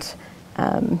mainland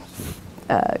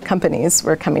companies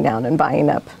were coming down and buying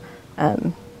up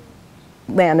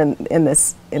land in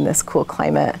this cool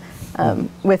climate,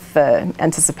 with the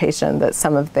anticipation that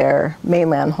some of their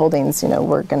mainland holdings,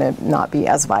 were going to not be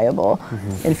as viable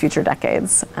in future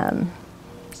decades.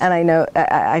 And I know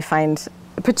I find,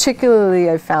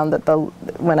 particularly, I found that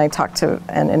when I talk to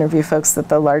and interview folks, that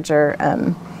the larger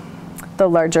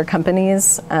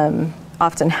companies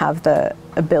often have the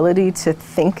ability to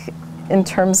think in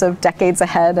terms of decades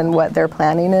ahead and what their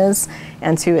planning is,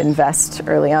 and to invest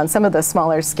early on. Some of the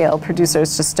smaller scale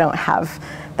producers just don't have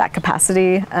that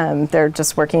capacity. They're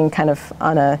just working kind of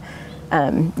on a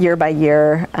year by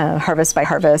year, harvest by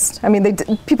harvest. I mean,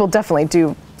 people definitely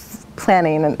do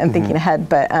planning and thinking ahead,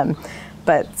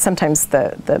 but sometimes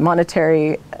the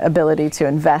monetary ability to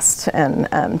invest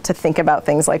and to think about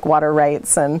things like water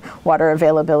rights and water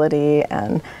availability,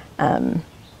 and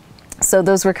so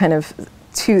those were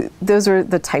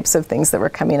the types of things that were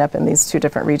coming up in these two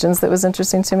different regions that was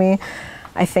interesting to me.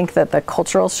 I think that the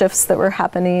cultural shifts that were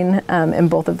happening in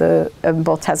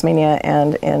both Tasmania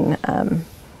and in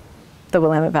the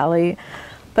Willamette Valley,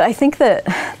 but I think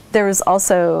that there was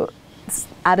also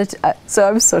so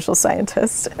I'm a social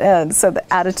scientist, and so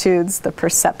the attitudes, the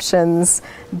perceptions,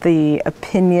 the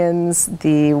opinions,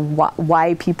 the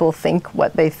why people think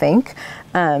what they think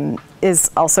is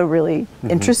also really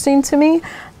interesting to me.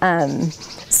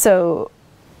 So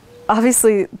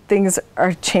obviously things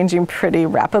are changing pretty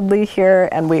rapidly here,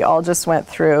 and we all just went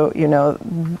through,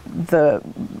 the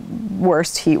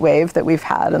worst heat wave that we've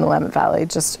had in the Willamette Valley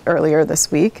just earlier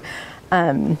this week.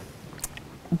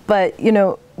 But,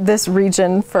 this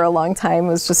region for a long time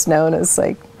was just known as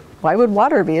like, why would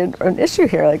water be an issue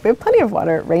here? Like, we have plenty of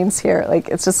water, it rains here. Like,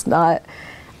 it's just not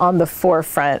on the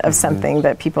forefront of something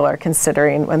that people are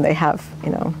considering when they have,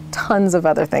 tons of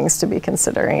other things to be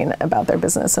considering about their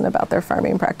business and about their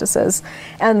farming practices.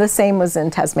 And the same was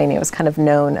in Tasmania. It was kind of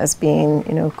known as being,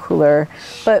 cooler.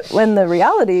 But when the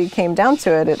reality came down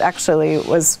to it, it actually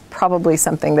was probably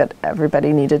something that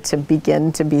everybody needed to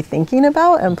begin to be thinking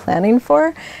about and planning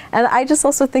for. And I just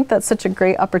also think that's such a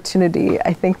great opportunity.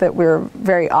 I think that we're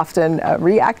very often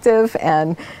reactive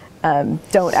and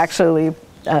don't actually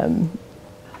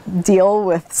deal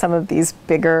with some of these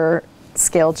bigger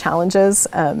scale challenges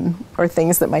or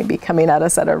things that might be coming at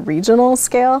us at a regional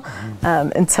scale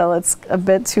until it's a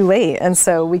bit too late. And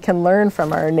so we can learn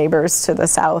from our neighbors to the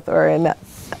south, or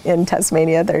in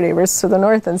Tasmania, their neighbors to the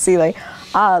north, and see like,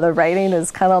 the writing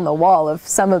is kind of on the wall of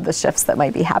some of the shifts that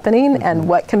might be happening, and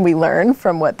what can we learn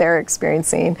from what they're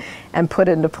experiencing and put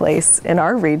into place in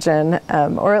our region,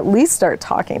 or at least start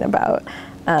talking about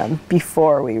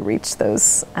before we reach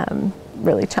those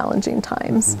really challenging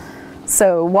times.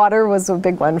 So water was a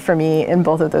big one for me in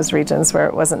both of those regions, where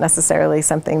it wasn't necessarily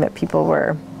something that people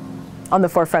were on the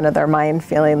forefront of their mind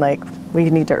feeling like we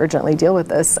need to urgently deal with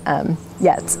this,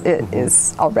 yet it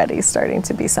is already starting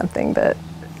to be something that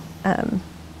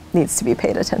needs to be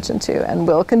paid attention to and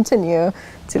will continue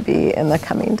to be in the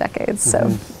coming decades.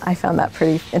 So I found that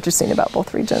pretty interesting about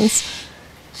both regions.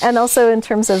 And also in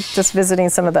terms of just visiting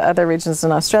some of the other regions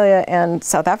in Australia and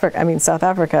South Africa. I mean, South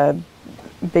Africa,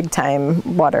 big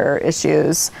time water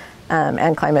issues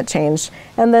and climate change,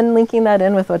 and then linking that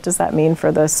in with what does that mean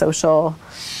for the social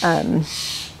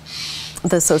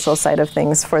side of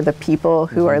things for the people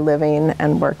who are living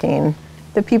and working,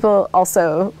 the people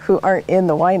also who aren't in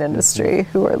the wine industry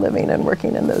who are living and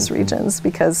working in those regions,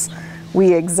 because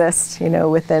we exist,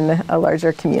 within a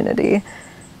larger community.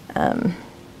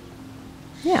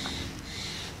 Yeah.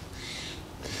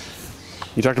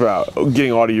 You talked about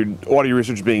getting all of your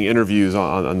research being interviews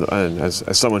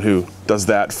as someone who does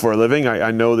that for a living.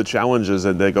 I know the challenges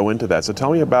that go into that. So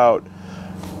tell me about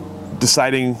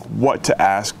deciding what to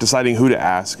ask, deciding who to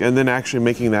ask, and then actually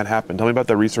making that happen. Tell me about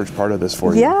the research part of this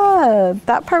for you. Yeah,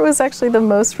 that part was actually the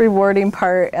most rewarding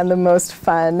part and the most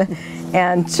fun,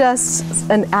 and just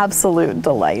an absolute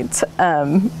delight.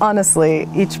 Honestly,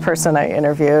 each person I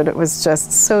interviewed was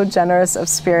just so generous of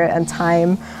spirit and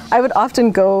time. I would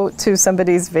often go to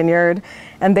somebody's vineyard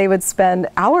and they would spend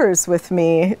hours with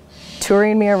me,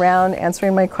 touring me around,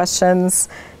 answering my questions,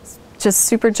 just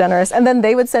super generous. And then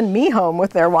they would send me home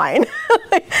with their wine.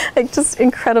 like just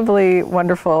incredibly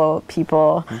wonderful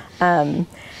people. And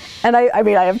I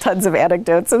mean, I have tons of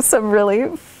anecdotes of some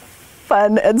really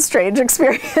fun and strange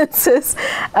experiences.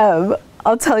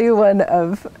 I'll tell you one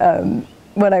of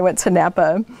when I went to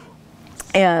Napa,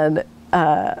 and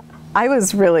I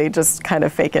was really just kind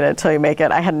of faking it till you make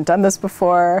it. I hadn't done this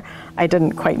before. I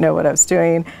didn't quite know what I was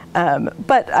doing.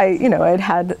 But I'd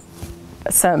had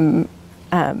some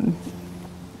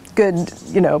good,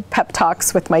 pep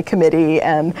talks with my committee,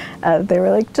 and they were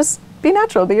like, just be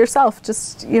natural, be yourself.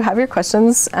 Just, you have your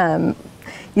questions.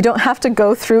 You don't have to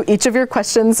go through each of your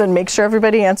questions and make sure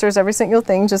everybody answers every single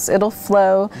thing. Just, it'll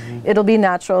flow, it'll be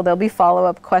natural, there'll be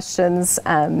follow-up questions,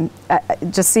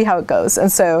 just see how it goes.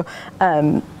 And so,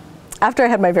 after I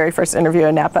had my very first interview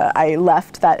in Napa, I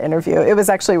left that interview. It was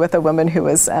actually with a woman who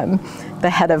was the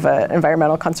head of an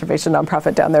environmental conservation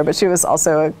nonprofit down there, but she was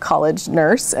also a college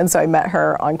nurse. And so I met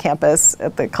her on campus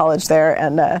at the college there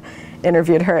and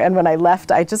interviewed her. And when I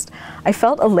left, I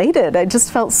felt elated. I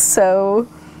just felt so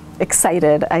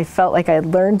excited. I felt like I had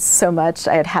learned so much.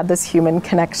 I had had this human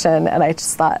connection, and I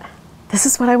just thought, this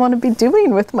is what I want to be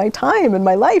doing with my time and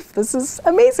my life. This is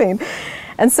amazing.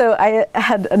 And so I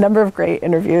had a number of great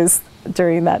interviews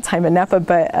during that time in Napa,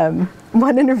 but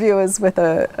one interview was with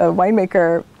a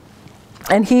winemaker,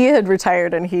 and he had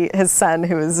retired, and his son,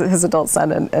 who was his adult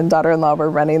son and daughter-in-law, were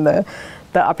running the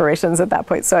operations at that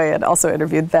point. So I had also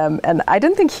interviewed them, and I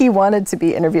didn't think he wanted to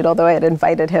be interviewed, although I had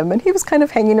invited him, and he was kind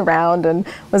of hanging around and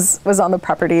was on the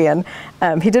property, and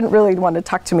he didn't really want to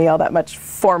talk to me all that much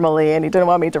formally, and he didn't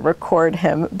want me to record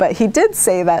him. But he did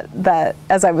say that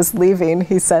as I was leaving,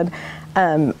 he said,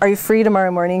 are you free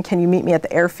tomorrow morning? Can you meet me at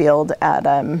the airfield at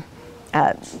 9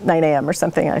 a.m. or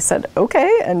something? I said,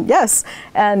 okay, and yes.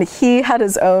 And he had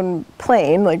his own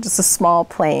plane, like just a small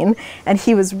plane, and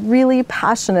he was really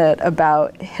passionate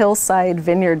about hillside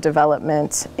vineyard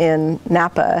development in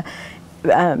Napa,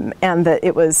 and that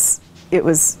it was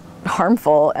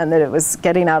harmful, and that it was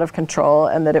getting out of control,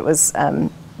 and that it was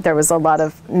there was a lot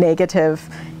of negative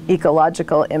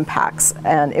ecological impacts.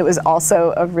 And it was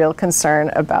also a real concern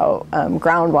about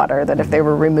groundwater, that if they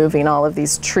were removing all of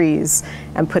these trees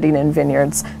and putting in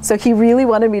vineyards. So he really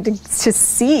wanted me to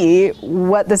see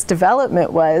what this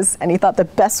development was, and he thought the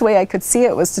best way I could see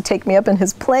it was to take me up in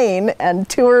his plane and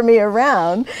tour me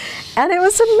around. And it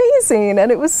was amazing,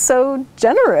 and it was so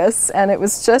generous, and it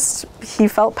was just, he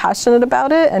felt passionate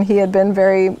about it, and he had been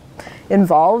very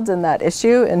involved in that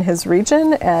issue in his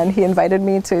region, and he invited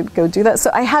me to go do that. So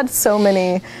I had so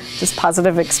many just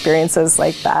positive experiences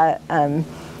like that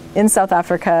in South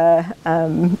Africa,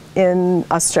 in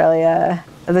Australia.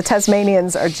 The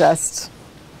Tasmanians are just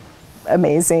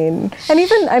amazing. And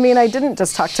even, I mean, I didn't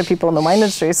just talk to people in the wine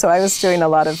industry, so I was doing a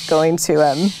lot of going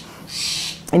to,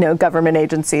 government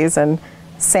agencies, and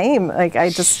same, like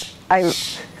there's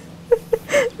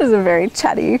a very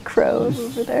chatty crow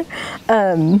over there.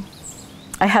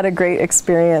 I had a great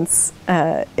experience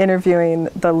interviewing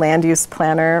the land use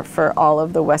planner for all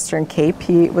of the Western Cape.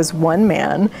 He was one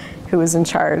man who was in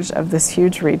charge of this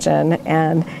huge region,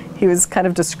 and he was kind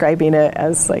of describing it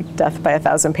as like death by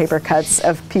 1,000 paper cuts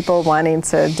of people wanting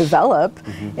to develop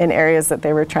in areas that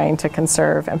they were trying to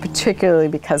conserve, and particularly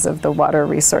because of the water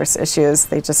resource issues,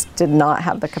 they just did not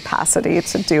have the capacity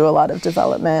to do a lot of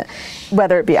development,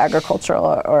 whether it be agricultural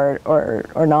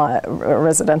or not, or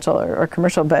residential or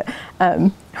commercial. But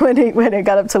when it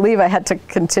got up to leave, I had to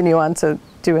continue on to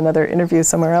do another interview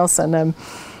somewhere else, and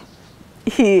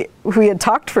we had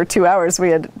talked for 2 hours. We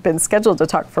had been scheduled to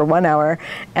talk for 1 hour,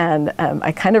 and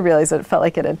I kind of realized that it felt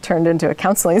like it had turned into a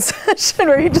counseling session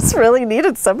where he just really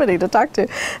needed somebody to talk to.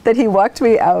 That he walked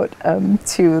me out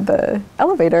to the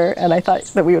elevator, and I thought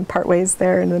that we would part ways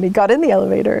there. And then he got in the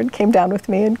elevator and came down with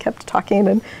me and kept talking.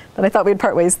 And then I thought we'd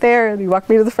part ways there. And he walked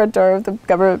me to the front door of the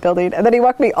government building, and then he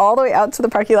walked me all the way out to the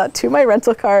parking lot to my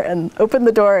rental car and opened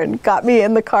the door and got me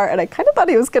in the car. And I kind of thought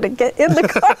he was going to get in the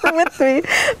car with me,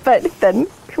 but then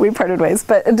we parted ways.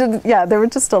 But there were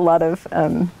just a lot of,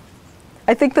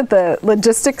 I think that the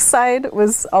logistics side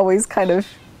was always kind of,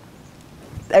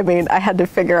 I had to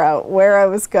figure out where I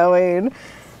was going.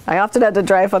 I often had to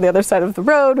drive on the other side of the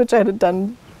road, which I had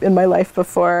done in my life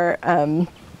before.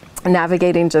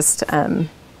 Navigating just,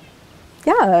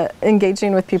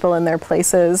 engaging with people in their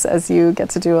places, as you get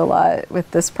to do a lot with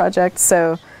this project.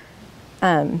 So,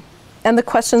 and the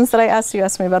questions that I asked, you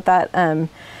asked me about that.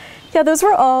 Those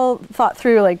were all thought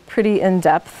through like pretty in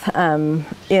depth in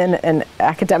an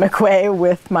academic way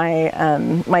with my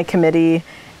my committee,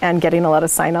 and getting a lot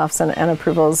of sign-offs and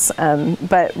approvals.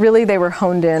 But really they were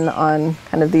honed in on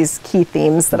kind of these key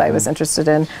themes that I was interested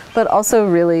in, but also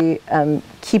really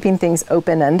keeping things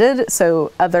open-ended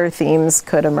so other themes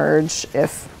could emerge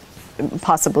if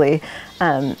possibly.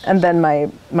 And then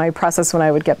my process when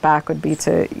I would get back would be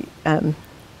to,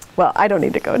 I don't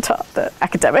need to go into the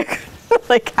academic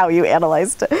like how you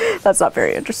analyzed it. That's not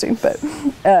very interesting, but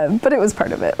it was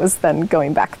part of it, was then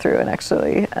going back through and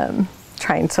actually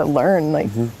trying to learn, like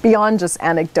beyond just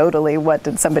anecdotally, what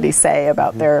did somebody say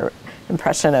about their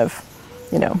impression of,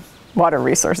 water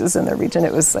resources in their region.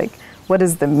 It was like, what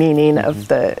is the meaning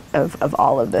of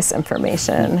all of this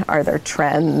information? Are there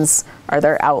trends? Are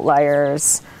there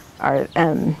outliers?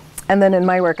 And then in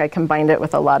my work, I combined it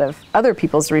with a lot of other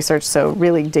people's research. So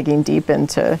really digging deep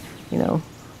into,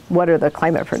 what are the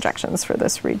climate projections for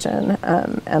this region,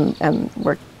 and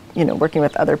working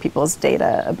with other people's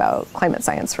data about climate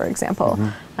science, for example,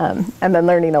 and then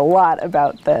learning a lot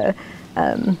about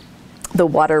the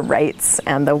water rights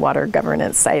and the water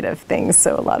governance side of things.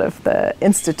 So a lot of the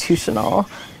institutional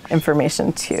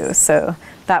information too. So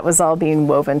that was all being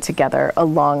woven together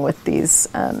along with these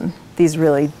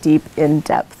really deep,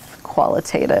 in-depth,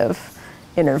 qualitative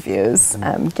interviews,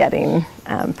 getting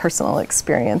personal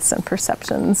experience and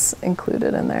perceptions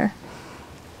included in there.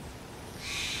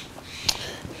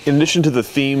 In addition to the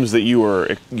themes that you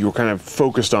were kind of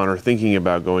focused on or thinking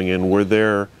about going in, were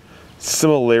there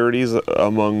similarities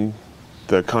among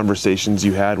the conversations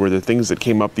you had? Were there things that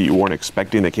came up that you weren't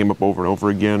expecting, that came up over and over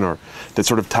again, or that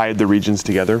sort of tied the regions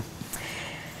together?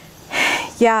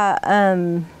 Yeah,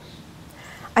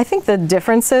 I think the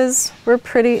differences were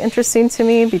pretty interesting to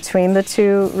me between the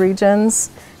two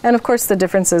regions. And of course the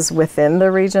differences within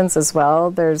the regions as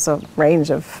well. There's a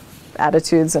range of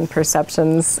attitudes and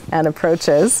perceptions and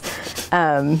approaches.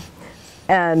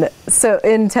 And so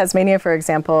in Tasmania, for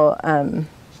example, and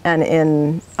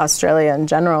in Australia in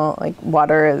general, like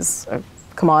water is a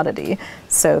commodity.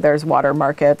 So there's water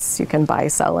markets, you can buy,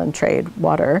 sell, and trade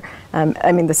water.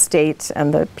 The state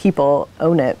and the people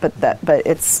own it, but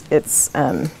it's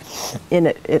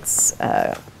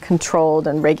controlled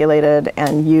and regulated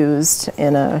and used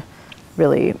in a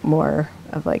really more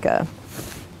of like a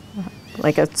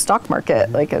stock market,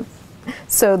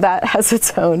 so that has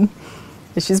its own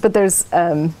issues. But there's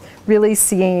really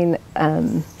seeing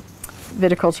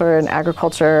viticulture and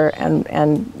agriculture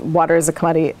and water as a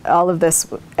commodity. All of this,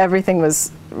 everything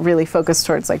was really focused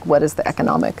towards like, what is the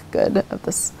economic good of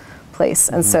this place?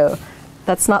 And so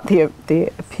that's not the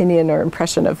opinion or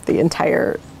impression of the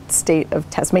entire state of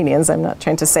Tasmanians, I'm not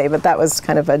trying to say, but that was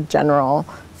kind of a general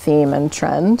theme and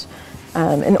trend.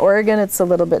 In Oregon, it's a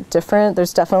little bit different.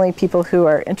 There's definitely people who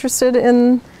are interested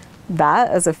in that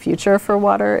as a future for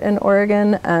water in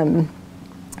Oregon.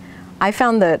 I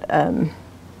found that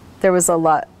there was a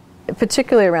lot,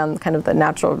 particularly around kind of the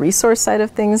natural resource side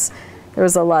of things, there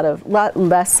was a lot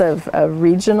less of a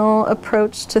regional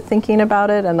approach to thinking about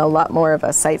it, and a lot more of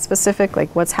a site-specific,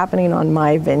 like what's happening on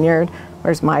my vineyard,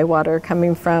 where's my water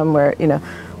coming from,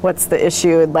 what's the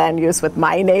issue in land use with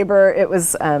my neighbor. It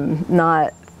was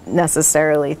not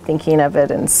necessarily thinking of it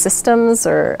in systems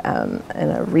or in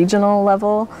a regional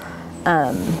level.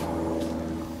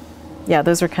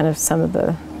 Those are kind of some of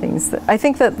the things that I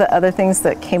think that the other things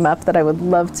that came up that I would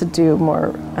love to do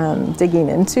more digging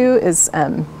into is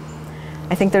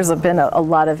I think there's been a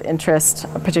lot of interest,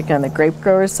 particularly on the grape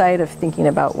grower side, of thinking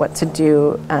about what to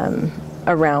do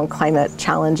around climate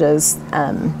challenges,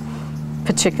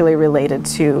 particularly related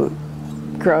to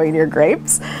growing your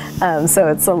grapes. So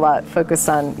it's a lot focused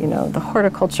on, the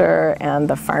horticulture and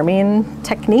the farming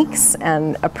techniques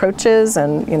and approaches,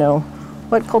 and,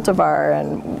 what cultivar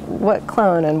and what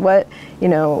clone and what, you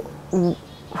know,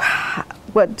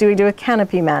 what do we do with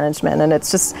canopy management? And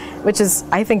it's just, which is,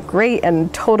 I think, great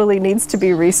and totally needs to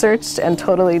be researched and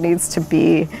totally needs to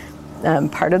be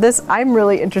part of this. I'm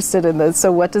really interested in this.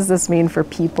 So what does this mean for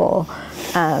people?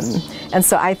 And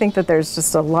so I think that there's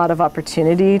just a lot of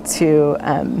opportunity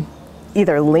to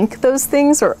either link those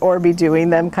things or be doing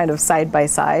them kind of side by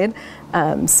side.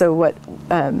 So what,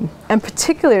 and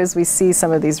particularly as we see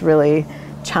some of these really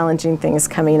challenging things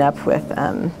coming up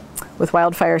with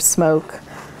wildfire smoke,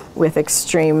 with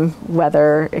extreme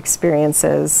weather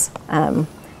experiences, and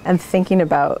thinking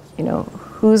about, you know,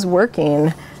 who's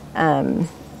working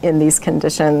in these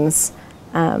conditions.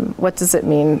 What does it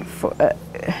mean for,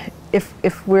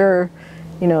 if we're,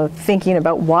 you know, thinking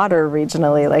about water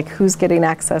regionally, like who's getting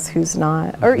access, who's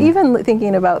not, or even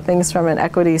thinking about things from an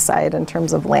equity side in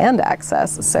terms of land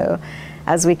access. So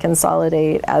as we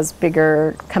consolidate, as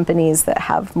bigger companies that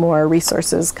have more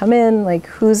resources come in, like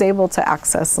who's able to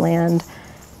access land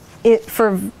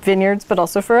for vineyards, but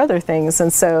also for other things.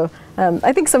 And so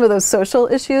I think some of those social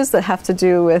issues that have to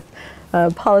do with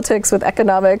politics, with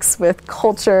economics, with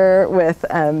culture, with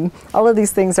all of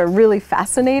these things are really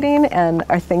fascinating and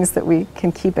are things that we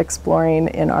can keep exploring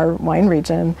in our wine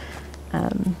region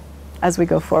as we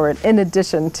go forward, in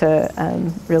addition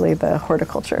to really the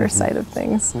horticulture side of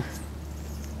things.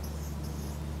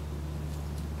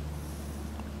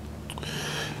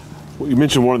 Well, you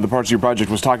mentioned one of the parts of your project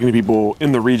was talking to people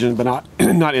in the region, but not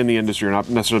not in the industry, or not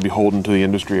necessarily beholden to the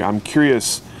industry. I'm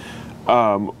curious,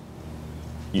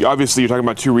 obviously you're talking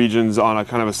about two regions on a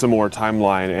kind of a similar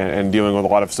timeline and dealing with a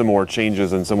lot of similar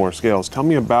changes and similar scales. Tell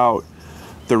me about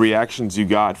the reactions you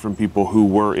got from people who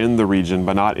were in the region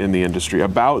but not in the industry,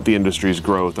 about the industry's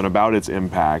growth and about its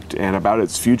impact and about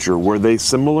its future. Were they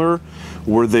similar?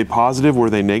 Were they positive? Were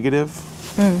they negative?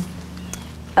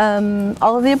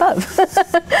 All of the above.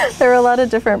 There were a lot of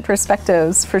different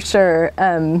perspectives, for sure.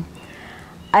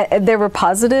 There were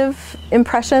positive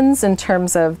impressions in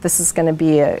terms of this is going to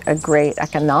be a great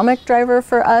economic driver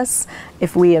for us.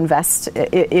 If we invest,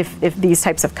 if these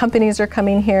types of companies are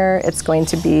coming here, it's going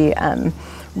to be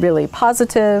really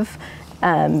positive.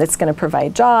 It's going to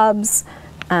provide jobs,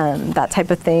 that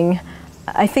type of thing.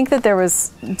 I think that there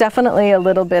was definitely a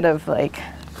little bit of like,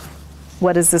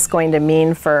 what is this going to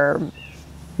mean for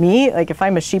me? Like if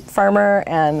I'm a sheep farmer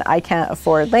and I can't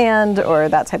afford land or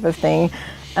that type of thing,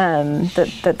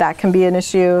 that can be an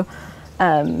issue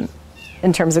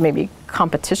in terms of maybe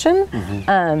competition.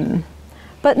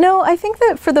 But no, I think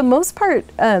that for the most part,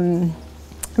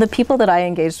 the people that I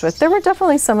engaged with, there were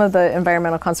definitely some of the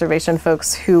environmental conservation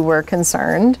folks who were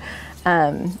concerned,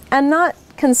 and not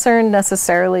concerned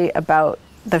necessarily about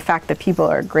the fact that people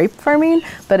are grape farming,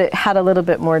 but it had a little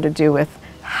bit more to do with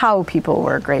how people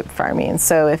were grape farming.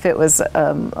 So if it was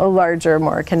a larger,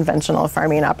 more conventional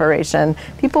farming operation,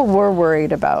 people were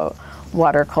worried about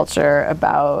water culture,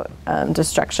 about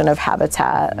destruction of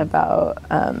habitat, about,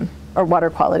 or water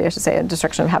quality, I should say, and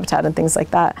destruction of habitat and things like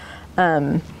that.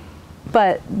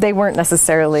 But they weren't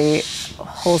necessarily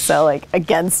wholesale, like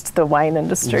against the wine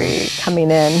industry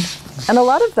coming in. And a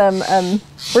lot of them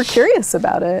were curious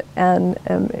about it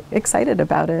and excited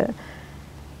about it.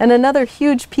 And another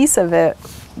huge piece of it,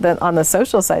 that on the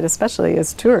social side especially,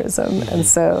 is tourism. And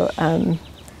so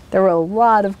there were a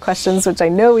lot of questions, which I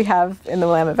know we have in the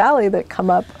Napa Valley, that come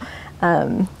up,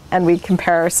 and we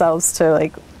compare ourselves to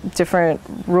like different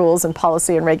rules and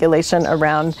policy and regulation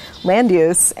around land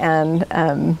use. And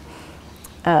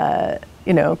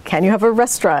you know, can you have a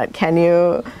restaurant? Can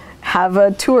you have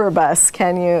a tour bus?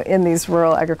 Can you, in these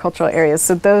rural agricultural areas?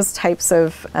 So those types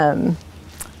of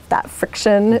that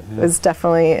friction was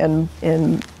definitely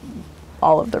in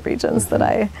all of the regions that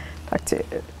I talked to.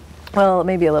 Well,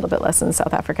 maybe a little bit less in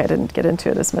South Africa. I didn't get into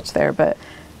it as much there, but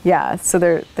yeah, so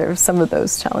there some of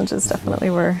those challenges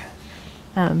definitely were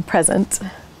present.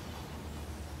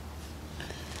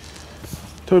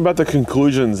 Tell me about the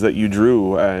conclusions that you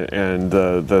drew and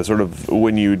the sort of,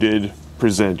 when you did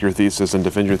present your thesis and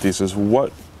defend your thesis,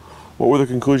 what were the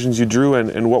conclusions you drew,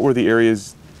 and what were the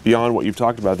areas beyond what you've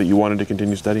talked about that you wanted to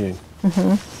continue studying?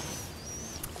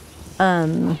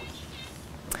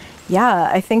 Yeah,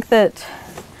 I think that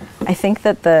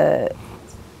the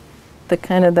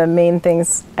kind of the main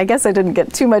things, I guess I didn't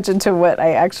get too much into what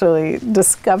I actually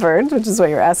discovered, which is what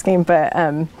you're asking, but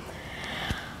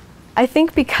I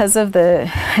think because of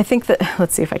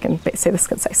let's see if I can say this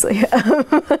concisely.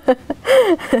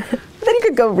 Then you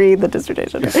could go read the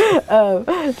dissertation.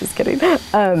 Just kidding.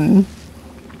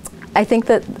 I think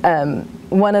that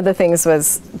one of the things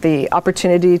was the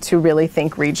opportunity to really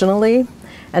think regionally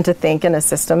and to think in a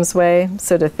systems way.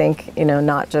 So to think,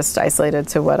 not just isolated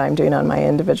to what I'm doing on my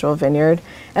individual vineyard.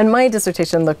 And my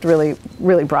dissertation looked really,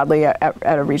 really broadly at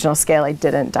a regional scale. I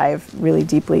didn't dive really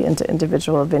deeply into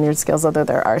individual vineyard scales, although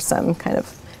there are some kind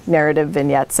of narrative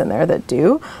vignettes in there that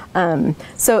do.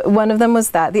 So one of them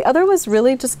was that. The other was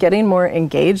really just getting more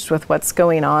engaged with what's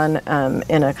going on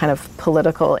in a kind of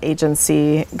political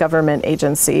agency, government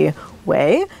agency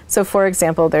way. So for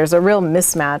example, there's a real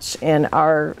mismatch in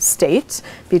our state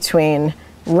between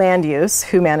land use,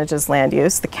 who manages land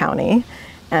use, the county,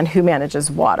 and who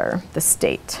manages water, the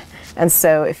state. And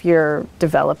so if you're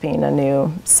developing a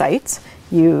new site,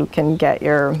 you can get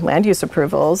your land use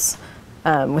approvals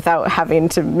without having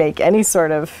to make any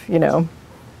sort of,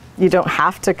 you don't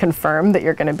have to confirm that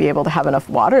you're going to be able to have enough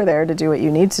water there to do what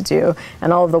you need to do.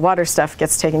 And all of the water stuff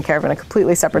gets taken care of in a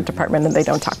completely separate department, and they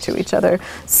don't talk to each other.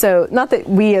 So not that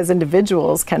we as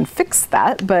individuals can fix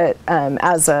that, but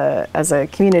as a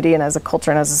community and as a culture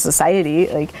and as a society,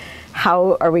 like,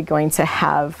 how are we going to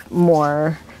have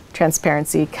more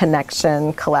transparency,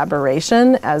 connection,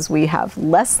 collaboration as we have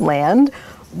less land?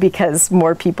 Because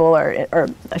more people are, or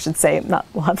I should say,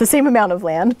 we'll have the same amount of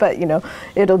land, but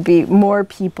it'll be more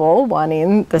people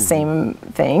wanting the same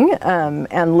thing,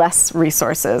 and less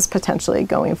resources potentially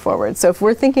going forward. So if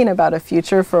we're thinking about a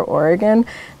future for Oregon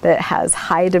that has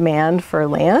high demand for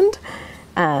land,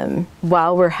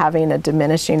 while we're having a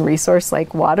diminishing resource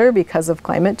like water because of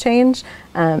climate change,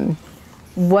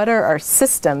 what are our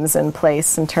systems in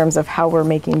place in terms of how we're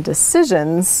making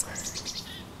decisions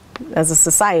as a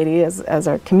society, as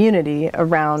our community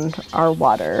around our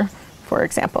water, for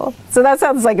example? So that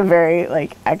sounds like a very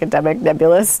academic,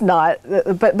 nebulous, but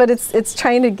it's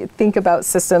trying to think about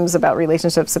systems, about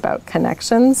relationships, about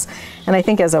connections. And I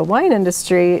think as a wine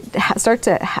industry, start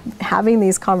to having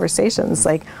these conversations,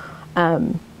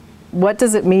 what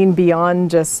does it mean beyond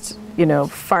just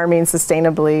farming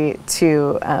sustainably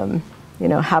to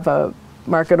have a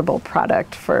marketable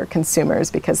product for consumers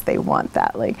because they want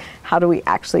that? How do we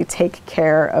actually take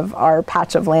care of our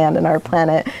patch of land and our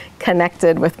planet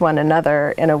connected with one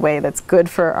another in a way that's good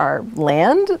for our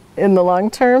land in the long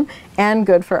term and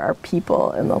good for our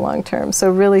people in the long term? So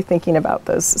really thinking about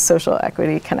those social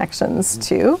equity connections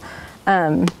too.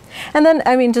 And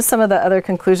then, just some of the other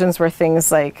conclusions were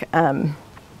things like,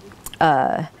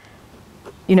 how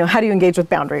do you engage with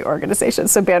boundary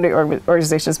organizations? So boundary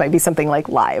organizations might be something like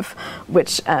LIVE,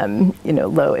 which,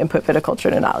 low input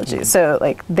viticulture and enology. So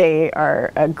they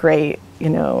are a great,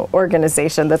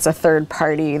 organization that's a third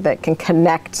party that can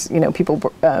connect, people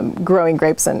growing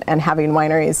grapes and having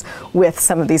wineries with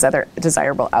some of these other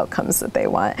desirable outcomes that they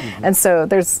want. And so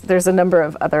there's a number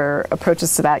of other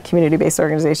approaches to that: community-based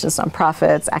organizations,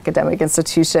 nonprofits, academic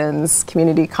institutions,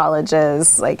 community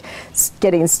colleges,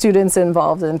 getting students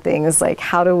involved in things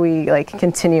how do we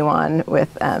continue on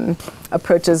with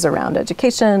approaches around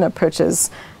education,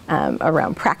 approaches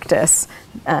around practice.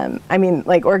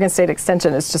 Oregon State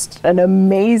Extension is just an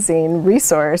amazing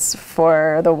resource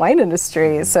for the wine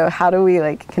industry. So how do we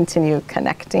continue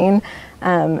connecting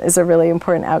is a really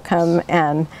important outcome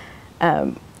and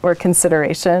or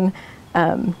consideration.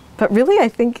 But really, I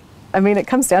think, it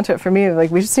comes down to it for me,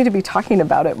 we just need to be talking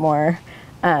about it more.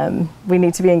 We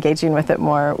need to be engaging with it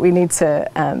more. We need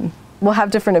to we'll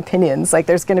have different opinions.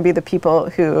 There's going to be the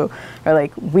people who are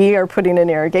we are putting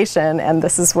in irrigation and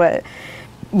this is what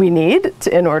we need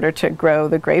in order to grow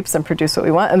the grapes and produce what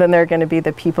we want. And then there are going to be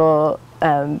the people,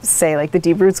 say the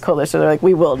Deep Roots Coalition, they're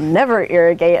we will never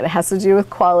irrigate, it has to do with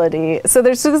quality. So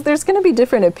there's going to be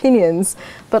different opinions,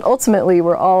 but ultimately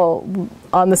we're all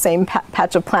on the same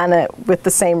patch of planet with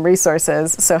the same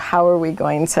resources. So how are we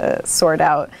going to sort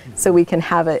out so we can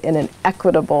have it in an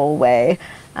equitable way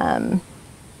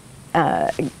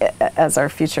as our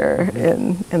future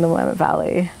in the Willamette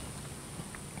Valley?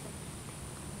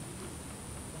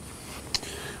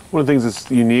 One of the things that's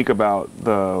unique about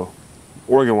the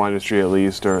Oregon wine industry, at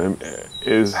least,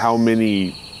 is how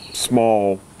many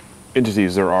small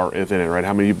entities there are within it, right?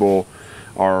 How many people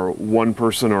are one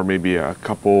person or maybe a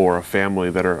couple or a family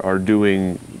that are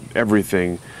doing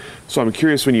everything. So I'm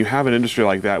curious, when you have an industry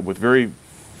like that with very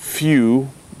few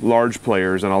large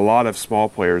players and a lot of small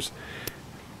players,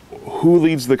 who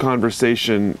leads the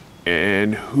conversation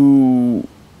and who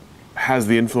has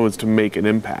the influence to make an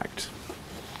impact?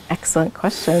 Excellent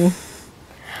question.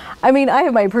 I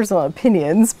have my personal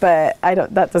opinions, but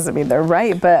that doesn't mean they're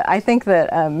right. But I think that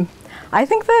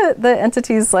the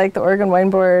entities like the Oregon Wine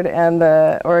Board and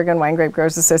the Oregon Wine Grape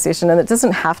Growers Association, and it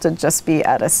doesn't have to just be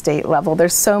at a state level.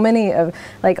 There's so many of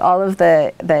all of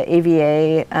the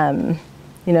AVA,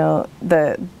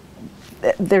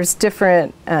 there's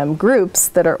different groups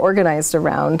that are organized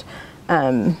around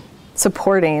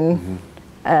supporting,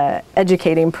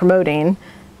 educating, promoting,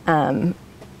 and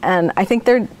I think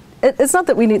it's not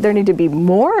that there need to be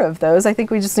more of those. I think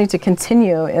we just need to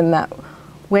continue in that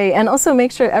way, and also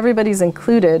make sure everybody's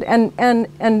included,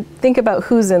 and think about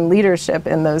who's in leadership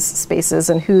in those spaces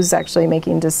and who's actually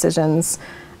making decisions,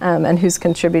 and who's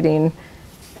contributing.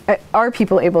 Are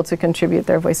people able to contribute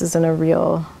their voices in a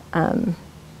real,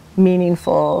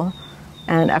 meaningful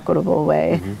and equitable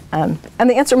way? And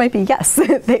the answer might be yes.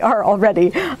 They are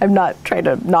already. I'm not trying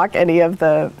to knock any of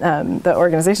the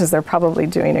organizations. They're probably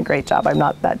doing a great job. I'm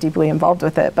not that deeply involved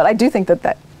with it, but I do think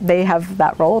that they have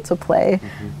that role to play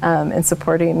in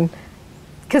supporting,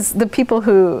 because the people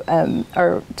who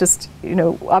are just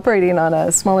operating on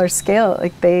a smaller scale,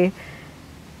 like they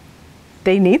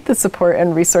need the support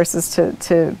and resources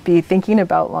to be thinking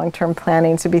about long-term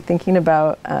planning, to be thinking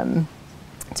about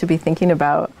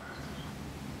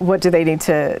what do they need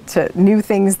to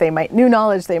new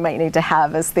knowledge they might need to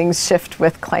have as things shift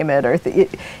with climate, or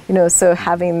so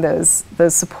having those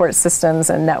support systems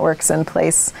and networks in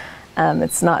place.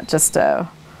 It's not just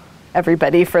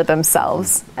everybody for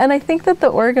themselves. And I think that the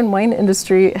Oregon wine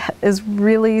industry is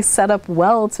really set up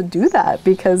well to do that,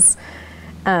 because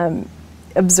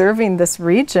observing this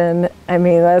region, I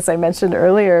mean, as I mentioned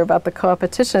earlier about the co-op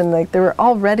petition, like they were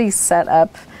already set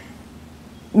up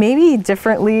maybe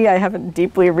differently. I haven't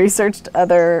deeply researched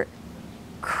other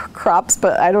crops,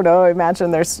 but I don't know, I imagine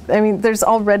there's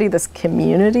already this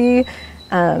community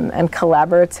and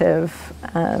collaborative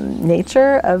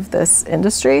nature of this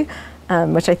industry,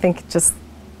 which I think just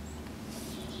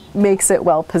makes it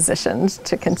well positioned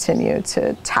to continue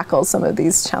to tackle some of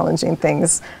these challenging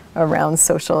things around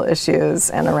social issues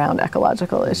and around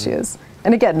ecological issues.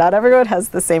 And again, not everyone has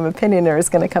the same opinion or is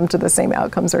going to come to the same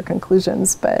outcomes or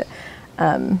conclusions, but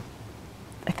I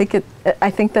think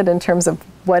that in terms of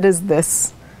what is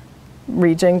this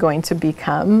region going to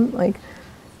become, like,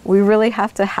 we really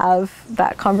have to have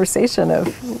that conversation of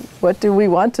what do we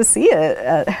want to see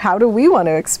it? How do we want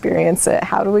to experience it?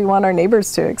 How do we want our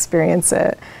neighbors to experience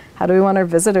it? How do we want our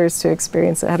visitors to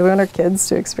experience it? How do we want our kids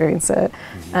to experience it?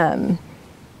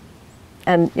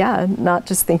 And yeah, not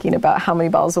just thinking about how many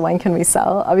bottles of wine can we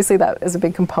sell. Obviously, that is a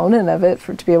big component of it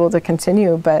to be able to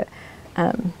continue. But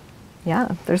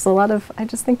yeah, I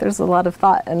just think there's a lot of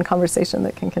thought and conversation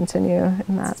that can continue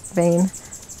in that vein.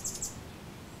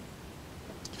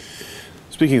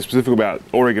 Speaking specifically about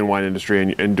Oregon wine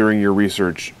industry and during your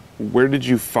research, where did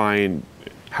you find,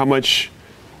 how much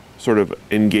sort of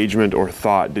engagement or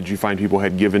thought did you find people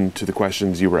had given to the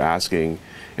questions you were asking?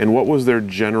 And what was their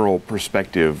general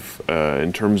perspective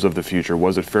in terms of the future?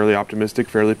 Was it fairly optimistic,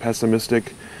 fairly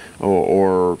pessimistic,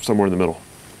 or somewhere in the middle?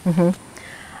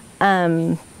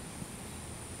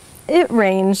 It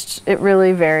ranged. It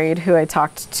really varied who I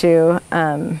talked to.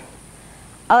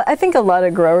 I think a lot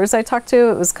of growers I talked to,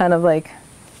 it was kind of like,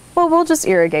 well, we'll just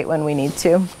irrigate when we need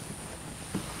to.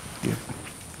 Yeah.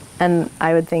 And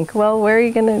I would think, well, where are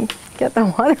you going to get the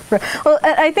water from? Well,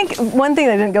 I think one thing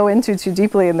I didn't go into too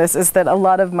deeply in this is that a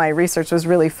lot of my research was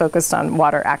really focused on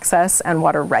water access and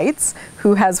water rights.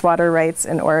 Who has water rights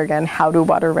in Oregon? How do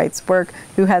water rights work?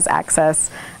 Who has access?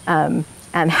 And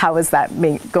how is that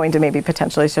going to maybe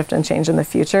potentially shift and change in the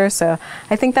future? So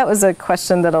I think that was a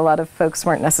question that a lot of folks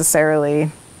weren't necessarily.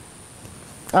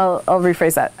 I'll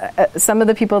rephrase that. Some of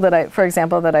the people for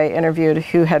example, that I interviewed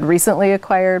who had recently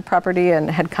acquired property and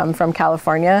had come from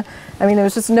California, I mean, there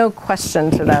was just no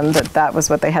question to them that was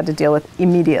what they had to deal with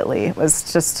immediately. It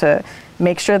was just to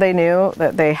make sure they knew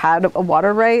that they had a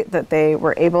water right, that they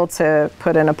were able to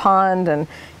put in a pond and,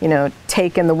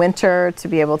 take in the winter to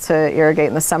be able to irrigate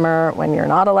in the summer when you're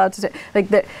not allowed to.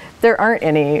 There aren't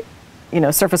any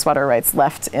surface water rights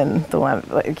left in the land.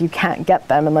 Like, you can't get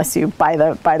them unless you buy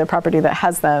the property that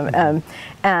has them.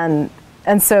 And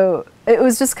so it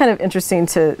was just kind of interesting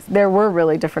there were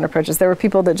really different approaches. There were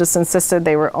people that just insisted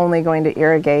they were only going to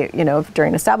irrigate,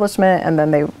 during establishment, and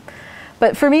then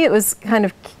but for me it was kind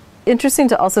of interesting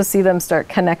to also see them start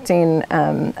connecting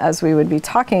as we would be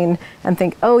talking and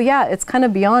think, oh yeah, it's kind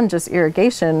of beyond just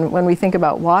irrigation. When we think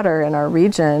about water in our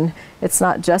region, it's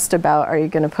not just about, are you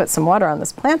going to put some water on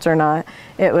this plant or not?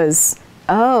 It was,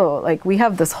 we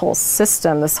have this whole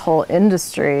system, this whole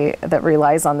industry that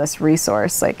relies on this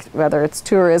resource, like whether it's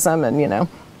tourism and,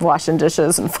 washing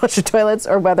dishes and flushing toilets,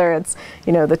 or whether it's,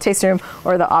 the tasting room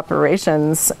or the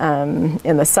operations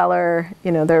in the cellar,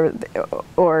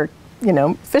 or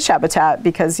fish habitat,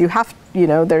 because you have,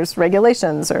 there's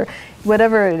regulations or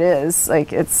whatever it is,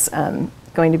 like it's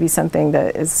going to be something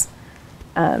that is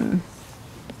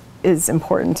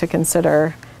important to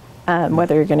consider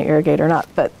whether you're going to irrigate or not.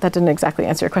 But that didn't exactly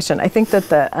answer your question. I think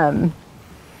that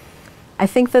I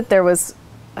think that there was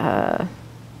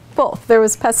both. There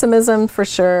was pessimism for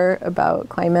sure about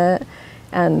climate,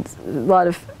 and a lot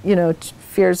of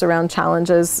fears around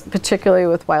challenges, particularly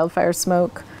with wildfire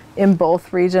smoke in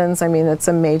both regions. I mean, it's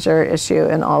a major issue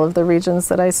in all of the regions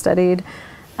that I studied.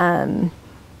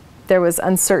 There was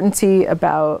uncertainty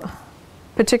about,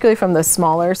 particularly from the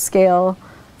smaller scale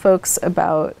folks,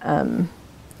 about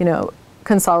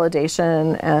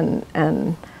consolidation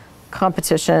and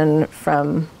competition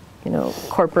from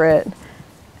corporate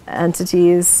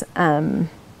entities.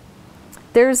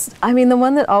 There's, I mean, the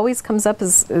one that always comes up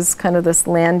is kind of this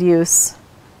land use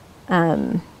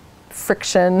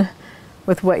friction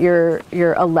with what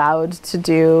you're allowed to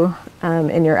do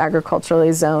in your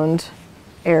agriculturally zoned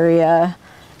area.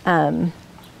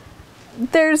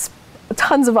 There's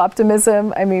tons of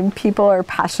optimism. I mean, people are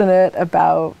passionate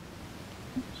about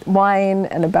wine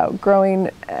and about growing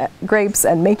grapes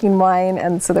and making wine,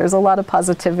 and so there's a lot of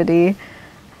positivity.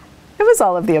 It was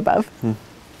all of the above.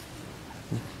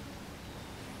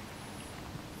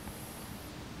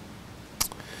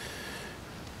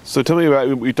 So tell me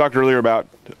about, we talked earlier about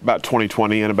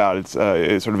 2020 and about its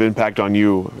sort of impact on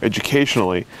you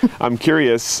educationally. I'm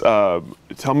curious,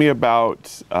 tell me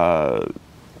about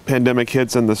pandemic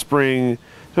hits in the spring.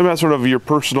 Tell me about sort of your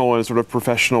personal and sort of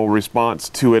professional response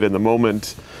to it in the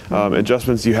moment,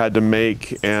 adjustments you had to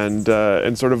make, and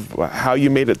sort of how you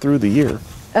made it through the year.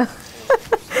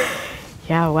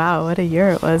 Yeah, wow, what a year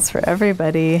it was for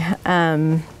everybody.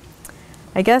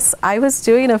 I guess I was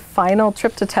doing a final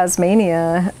trip to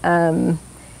Tasmania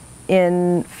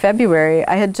in February.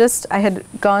 I had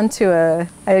gone to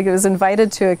I was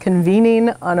invited to a convening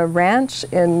on a ranch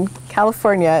in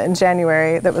California in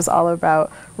January that was all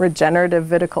about regenerative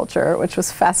viticulture, which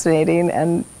was fascinating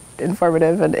and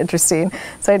informative and interesting.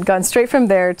 So I had gone straight from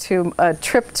there to a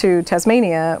trip to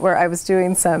Tasmania, where I was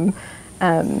doing some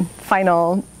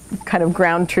final kind of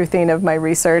ground truthing of my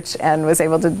research, and was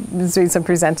able to do some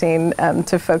presenting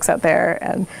to folks out there,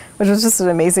 and which was just an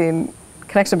amazing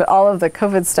connection. But all of the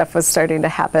COVID stuff was starting to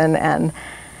happen, and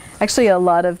actually a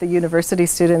lot of the university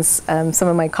students, some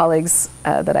of my colleagues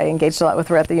that I engaged a lot with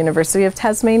were at the University of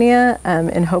Tasmania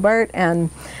in Hobart, and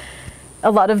a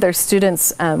lot of their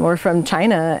students were from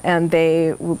China, and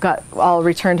they got all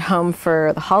returned home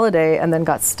for the holiday and then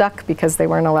got stuck because they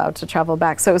weren't allowed to travel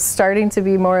back. So it was starting to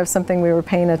be more of something we were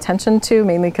paying attention to,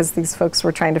 mainly because these folks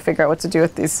were trying to figure out what to do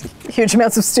with these huge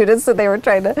amounts of students that they were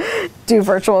trying to do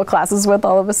virtual classes with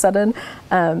all of a sudden.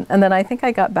 And then I think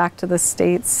I got back to the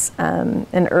States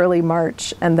in early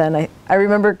March, and then I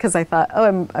remember, because I thought, oh,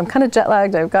 I'm kind of jet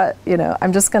lagged. I've got,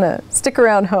 I'm just gonna stick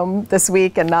around home this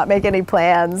week and not make any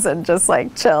plans and just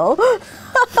like chill.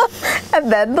 And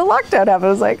then the lockdown happened. I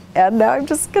was like, and now I'm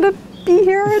just gonna be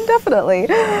here indefinitely.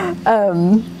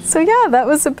 So yeah, that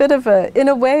was a bit of in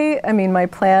a way, I mean, my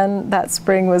plan that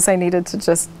spring was I needed to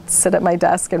just sit at my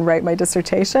desk and write my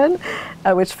dissertation,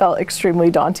 which felt extremely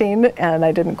daunting, and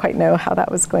I didn't quite know how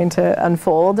that was going to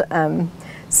unfold.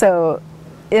 So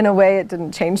in a way, it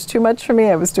didn't change too much for me.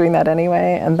 I was doing that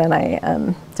anyway, and then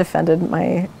I defended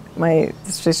my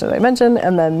dissertation that I mentioned,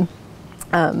 and then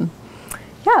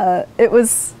yeah, it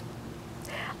was.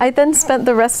 I then spent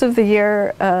the rest of the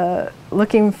year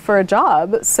looking for a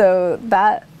job, so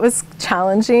that was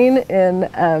challenging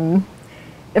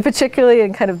particularly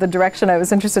in kind of the direction I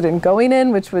was interested in going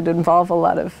in, which would involve a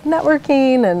lot of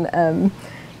networking and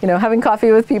having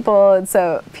coffee with people, and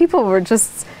so people were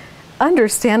just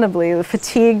understandably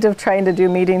fatigued of trying to do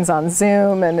meetings on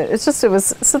Zoom, and it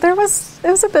was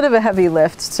a bit of a heavy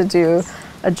lift to do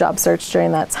a job search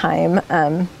during that time.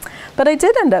 But I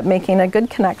did end up making a good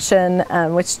connection,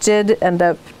 which did end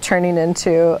up turning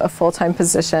into a full-time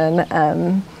position.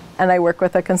 And I work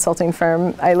with a consulting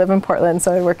firm. I live in Portland,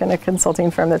 so I work in a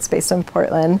consulting firm that's based in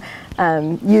Portland.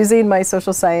 Using my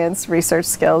social science research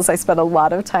skills, I spent a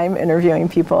lot of time interviewing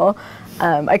people.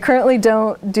 I currently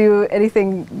don't do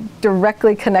anything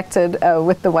directly connected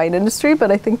with the wine industry,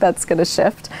 but I think that's going to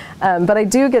shift. But I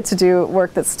do get to do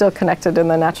work that's still connected in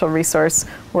the natural resource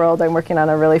world. I'm working on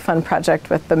a really fun project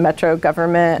with the Metro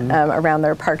government around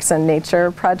their parks and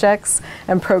nature projects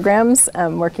and programs,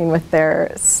 working with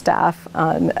their staff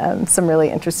on some really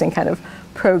interesting kind of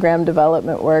program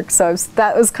development work. So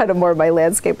that was kind of more my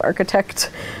landscape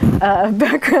architect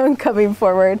background coming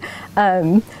forward.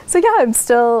 So yeah, I'm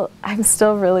still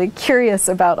really curious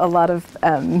about a lot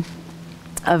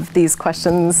of these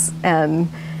questions, and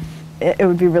it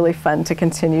would be really fun to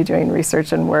continue doing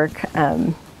research and work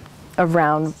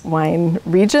around wine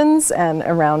regions and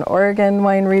around Oregon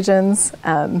wine regions.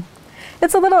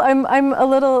 it's a little, I'm a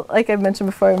little, like I mentioned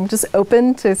before, I'm just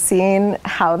open to seeing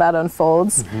how that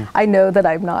unfolds. I know that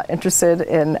I'm not interested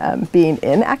in being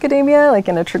in academia, like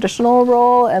in a traditional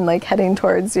role and like heading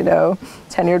towards,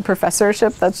 tenured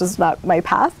professorship. That's just not my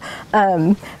path.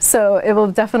 So it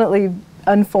will definitely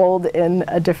unfold in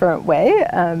a different way.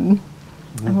 And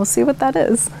we'll see what that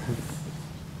is.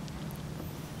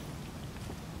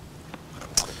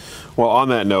 Well, on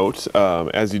that note,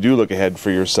 as you do look ahead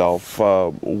for yourself,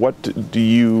 what do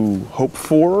you hope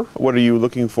for? What are you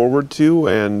looking forward to?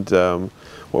 And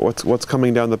what's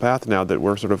coming down the path now that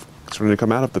we're sort of starting to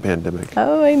come out of the pandemic?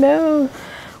 Oh, I know.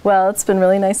 Well, it's been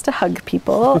really nice to hug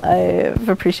people. I've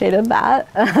appreciated that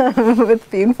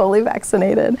with being fully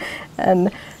vaccinated,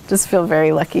 and just feel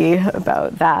very lucky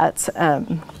about that.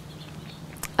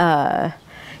 Yeah,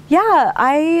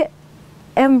 I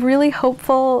am really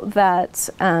hopeful that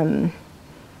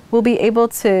we'll be able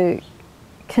to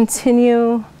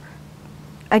continue,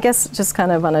 I guess just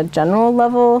kind of on a general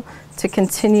level, to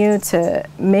continue to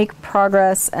make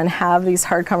progress and have these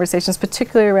hard conversations,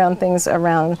 particularly around things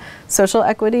around social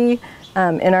equity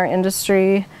in our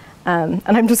industry. And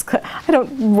I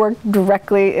don't work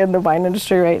directly in the wine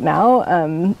industry right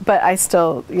now, but I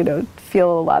still,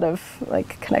 feel a lot of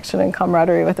like connection and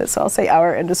camaraderie with it. So I'll say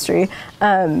our industry.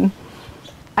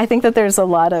 I think that there's a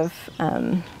lot of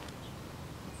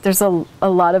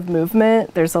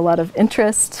movement. There's a lot of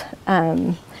interest.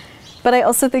 But I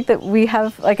also think that we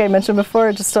have, like I mentioned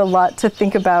before, just a lot to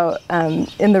think about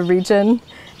in the region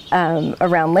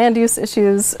around land use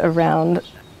issues, around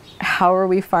how are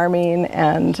we farming,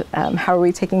 and how are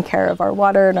we taking care of our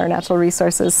water and our natural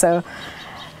resources. So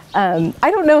I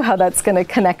don't know how that's going to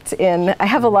connect in. I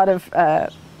have a lot of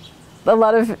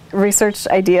research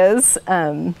ideas.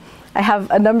 I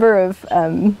have a number of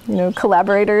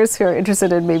collaborators who are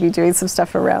interested in maybe doing some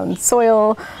stuff around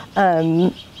soil.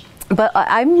 But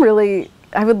I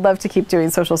would love to keep doing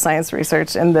social science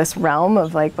research in this realm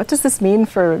of like, what does this mean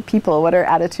for people? What are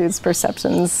attitudes,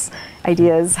 perceptions,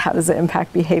 ideas? How does it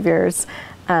impact behaviors?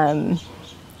 And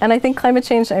I think climate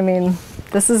change,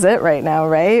 this is it right now,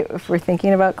 right? If we're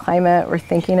thinking about climate, we're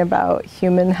thinking about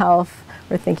human health,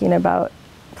 we're thinking about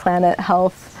planet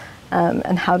health,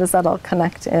 and how does that all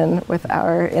connect in with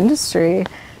our industry?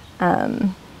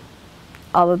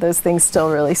 All of those things still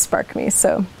really spark me.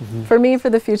 So for me, for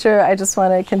the future, I just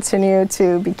want to continue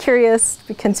to be curious,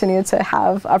 continue to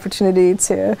have opportunity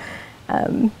to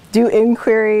do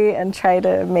inquiry and try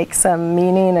to make some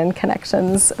meaning and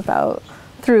connections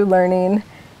through learning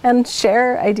and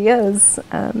share ideas.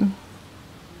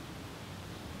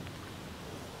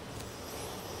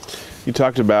 You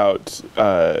talked about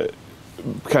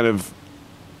kind of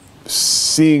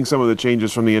seeing some of the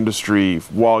changes from the industry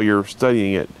while you're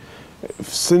studying it.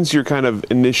 Since your kind of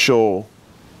initial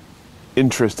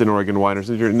interest in Oregon wine, or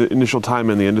since your initial time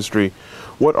in the industry,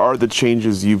 what are the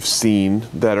changes you've seen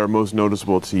that are most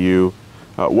noticeable to you?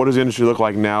 What does the industry look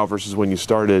like now versus when you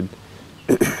started?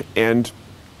 And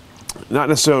not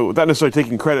necessarily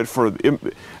taking credit for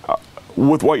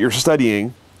with what you're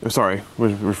studying. Sorry,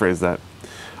 rephrase that.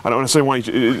 I don't necessarily want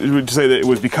you to say that it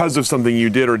was because of something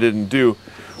you did or didn't do,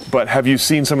 but have you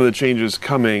seen some of the changes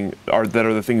coming that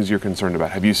are the things you're concerned about?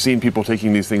 Have you seen people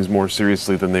taking these things more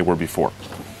seriously than they were before?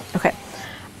 Okay.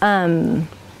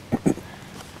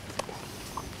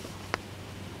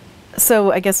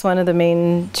 So I guess one of the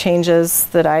main changes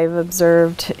that I've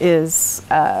observed is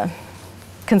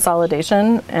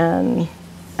consolidation and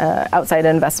outside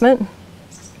investment.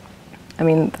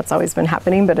 That's always been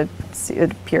happening, but it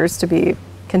appears to be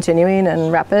continuing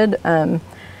and rapid.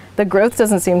 The growth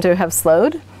doesn't seem to have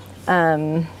slowed.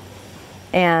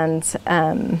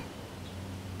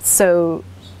 So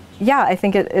yeah, I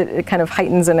think it kind of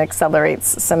heightens and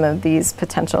accelerates some of these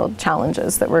potential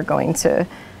challenges that we're going to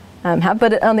have.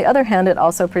 But on the other hand, it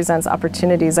also presents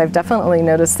opportunities. I've definitely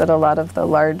noticed that a lot of the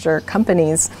larger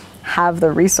companies have the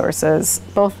resources,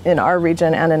 both in our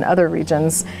region and in other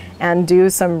regions, and do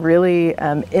some really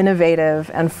innovative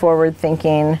and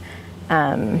forward-thinking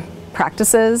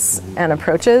practices and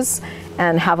approaches,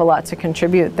 and have a lot to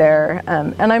contribute there.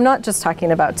 And I'm not just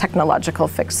talking about technological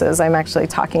fixes. I'm actually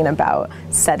talking about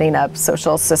setting up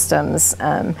social systems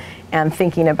and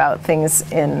thinking about things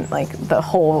in like the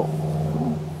whole,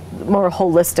 more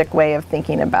holistic way of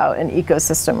thinking about an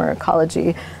ecosystem or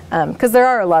ecology. Because there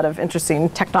are a lot of interesting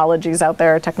technologies out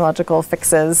there, technological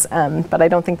fixes, but I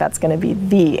don't think that's going to be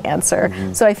the answer.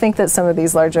 So I think that some of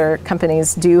these larger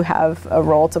companies do have a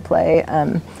role to play,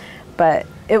 but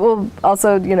it will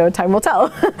also, time will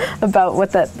tell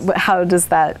about how does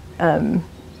that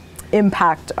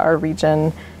impact our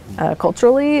region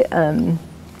culturally.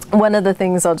 One of the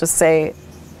things I'll just say,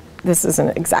 this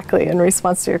isn't exactly in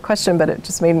response to your question, but it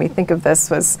just made me think of this,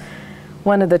 was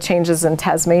one of the changes in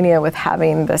Tasmania with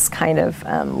having this kind of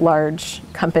large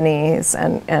companies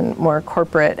and more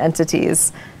corporate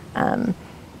entities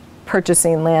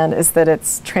purchasing land, is that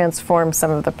it's transformed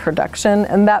some of the production,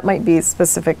 and that might be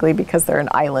specifically because they're an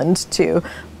island too.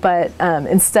 But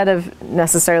instead of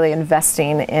necessarily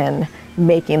investing in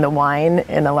making the wine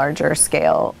in a larger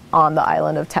scale on the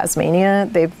island of Tasmania,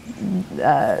 they've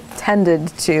tended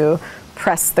to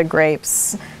press the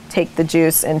grapes, take the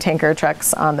juice in tanker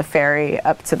trucks on the ferry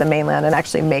up to the mainland, and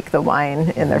actually make the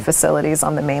wine in their facilities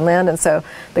on the mainland. And so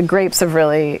the grapes have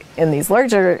really, in these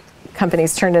larger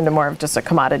companies, turned into more of just a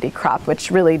commodity crop,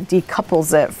 which really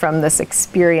decouples it from this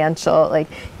experiential, like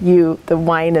the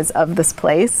wine is of this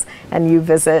place, and you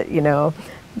visit,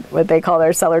 what they call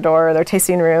their cellar door or their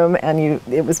tasting room, and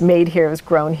it was made here, it was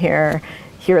grown here,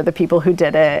 here are the people who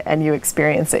did it, and you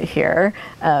experience it here.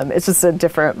 It's just a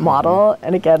different model.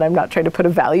 And again, I'm not trying to put a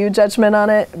value judgment on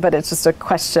it, but it's just a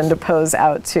question to pose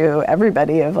out to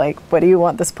everybody of like, what do you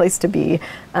want this place to be?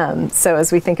 So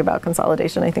as we think about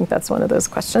consolidation, I think that's one of those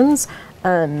questions.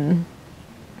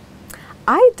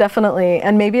 I definitely,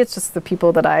 and maybe it's just the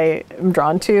people that I am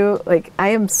drawn to, like I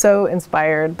am so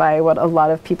inspired by what a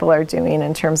lot of people are doing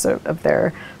in terms of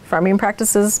their farming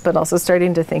practices, but also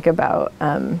starting to think about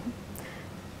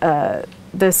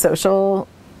the social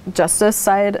justice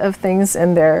side of things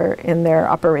in their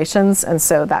operations. And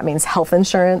so that means health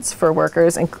insurance for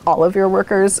workers, and all of your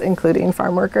workers, including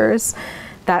farm workers.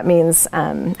 That means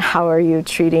how are you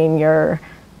treating your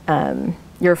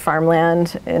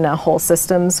farmland in a whole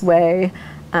systems way.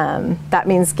 That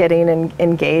means getting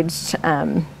engaged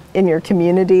in your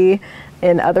community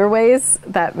in other ways.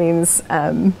 That means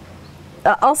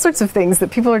all sorts of things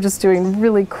that people are just doing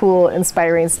really cool,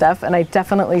 inspiring stuff. And I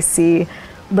definitely see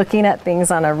looking at things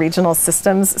on a regional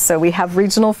systems. So we have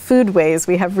regional foodways.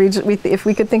 We have if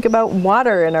we could think about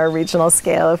water in our regional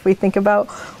scale, if we think about,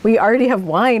 we already have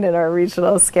wine in our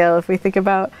regional scale. If we think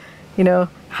about,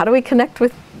 how do we connect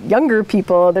with younger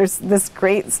people? There's this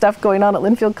great stuff going on at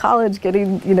Linfield College,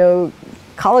 getting,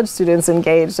 college students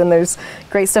engaged, and there's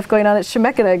great stuff going on at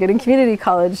Chemeketa, getting community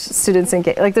college students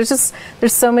engaged. Like there's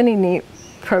so many neat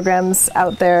programs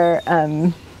out there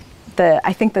that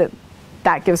I think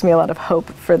that gives me a lot of hope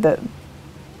for the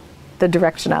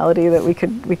directionality that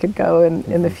we could go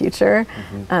in the future.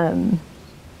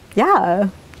 Yeah,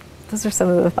 those are some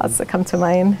of the thoughts that come to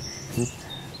mind.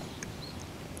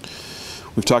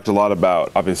 We've talked a lot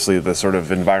about, obviously, the sort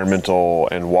of environmental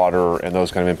and water and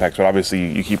those kind of impacts, but obviously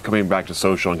you keep coming back to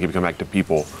social and keep coming back to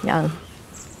people. Yeah.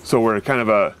 So we're at kind of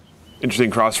a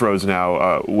interesting crossroads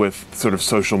now with sort of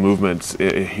social movements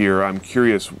here. I'm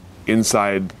curious,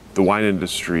 inside the wine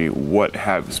industry,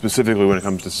 specifically when it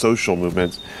comes to social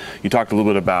movements, you talked a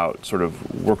little bit about sort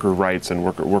of worker rights and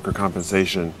worker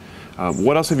compensation.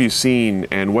 What else have you seen,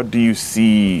 and what do you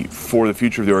see for the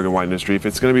future of the Oregon wine industry? If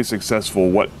it's going to be successful,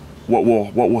 what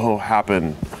will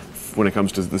happen when it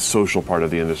comes to the social part of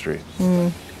the industry?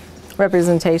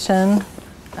 Representation.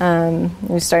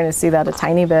 We're starting to see that a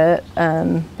tiny bit,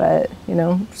 but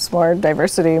just more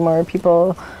diversity, more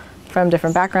people from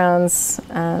different backgrounds,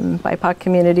 BIPOC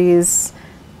communities,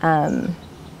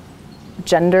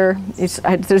 gender.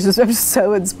 I'm just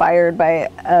so inspired by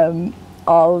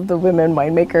all of the women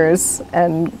winemakers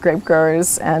and grape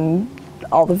growers and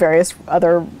all the various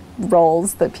other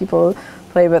roles that people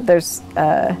play. But there's,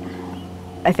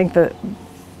 I think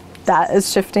that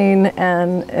is shifting,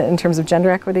 and in terms of gender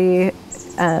equity,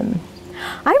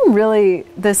 I'm really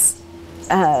this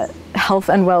health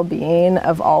and well-being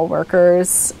of all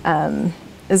workers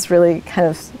is really kind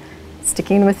of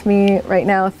sticking with me right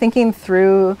now. Thinking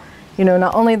through,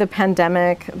 not only the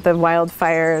pandemic, the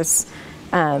wildfires,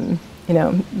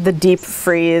 the deep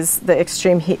freeze, the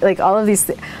extreme heat, like all of these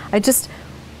things.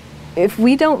 If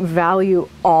we don't value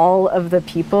all of the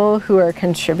people who are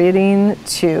contributing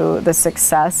to the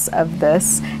success of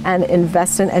this, and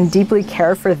invest in and deeply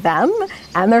care for them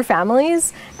and their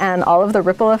families and all of the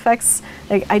ripple effects,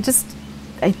 like I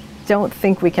don't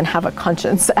think we can have a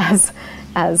conscience as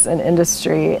an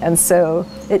industry. And so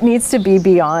it needs to be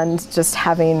beyond just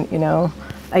having,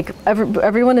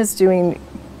 everyone is doing,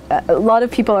 a lot of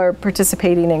people are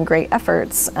participating in great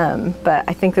efforts, but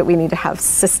I think that we need to have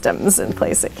systems in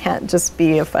place. It can't just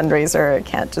be a fundraiser. It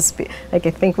can't just be, I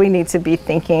think we need to be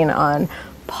thinking on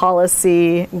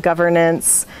policy,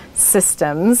 governance,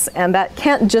 systems, and that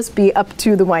can't just be up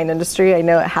to the wine industry. I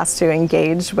know it has to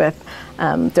engage with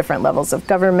different levels of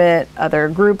government, other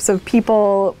groups of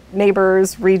people,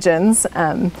 neighbors, regions,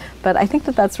 but I think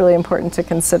that that's really important to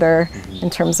consider in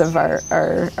terms of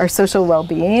our social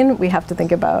well-being. We have to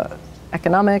think about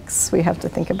economics, we have to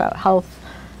think about health.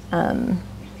 Yeah.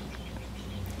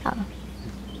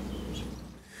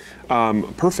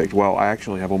 Perfect. Well, I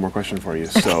actually have one more question for you.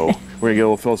 So we're going to get a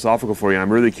little philosophical for you.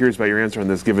 I'm really curious about your answer on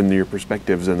this, given your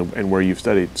perspectives and where you've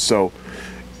studied. So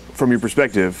from your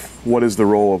perspective, what is the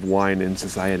role of wine in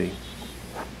society?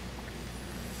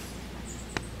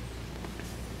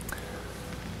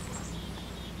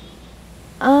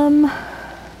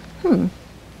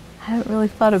 I haven't really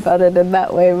thought about it in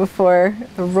that way before.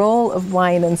 The role of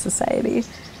wine in society.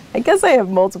 I guess I have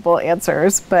multiple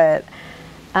answers, but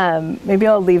maybe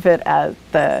I'll leave it at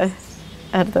the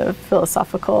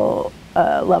philosophical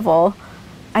level.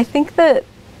 I think that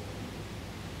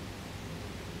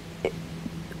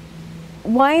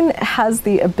wine has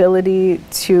the ability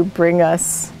to bring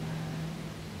us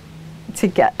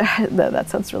together. That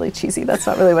sounds really cheesy. That's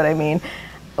not really what I mean.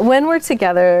 When we're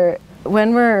together,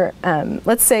 when we're,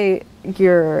 let's say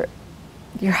you're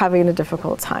having a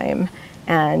difficult time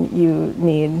and you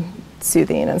need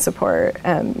soothing and support.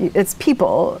 It's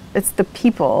the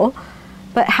people,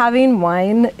 but having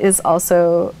wine is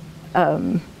also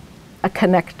a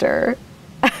connector.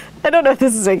 I don't know if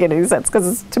this is making any sense,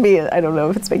 because to me, I don't know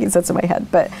if it's making sense in my head,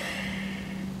 but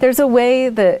there's a way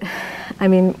that,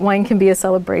 wine can be a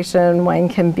celebration, wine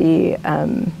can be,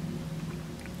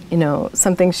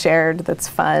 something shared that's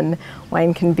fun.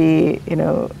 Wine can be,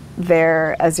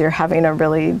 there as you're having a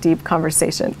really deep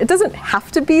conversation. It doesn't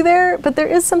have to be there, but there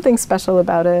is something special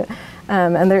about it,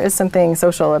 and there is something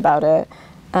social about it.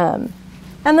 And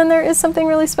then there is something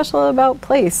really special about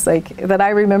place, like that I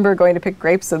remember going to pick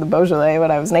grapes in the Beaujolais when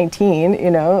I was 19,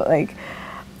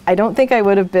 I don't think I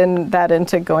would have been that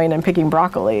into going and picking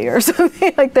broccoli or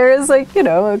something. Like there is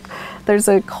there's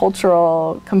a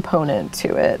cultural component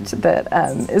to it that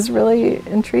is really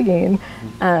intriguing.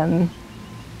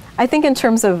 I think in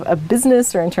terms of a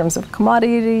business or in terms of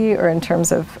commodity or in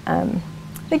terms of,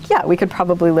 we could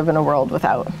probably live in a world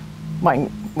without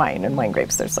wine and wine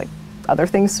grapes. There's other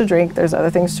things to drink, there's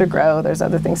other things to grow, there's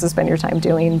other things to spend your time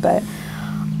doing, but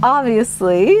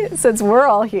obviously, since we're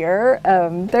all here,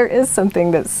 there is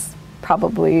something that's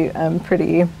probably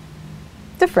pretty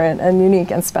different and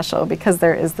unique and special, because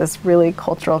there is this really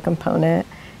cultural component.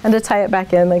 And to tie it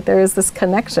back in, there is this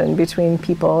connection between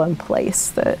people and place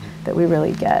that we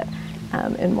really get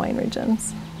in wine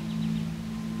regions.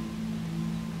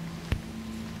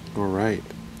 All right.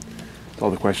 That's all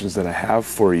the questions that I have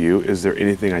for you. Is there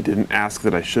anything I didn't ask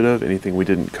that I should have? Anything we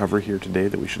didn't cover here today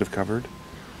that we should have covered?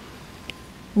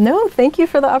 No, thank you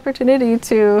for the opportunity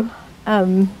to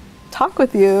talk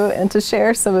with you and to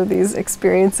share some of these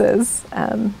experiences.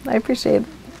 I appreciate it.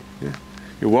 Yeah,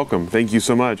 you're welcome. Thank you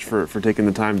so much for taking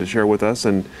the time to share with us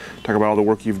and talk about all the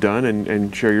work you've done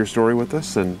and share your story with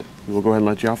us. And we'll go ahead and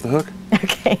let you off the hook.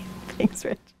 Okay, thanks,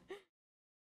 Rich.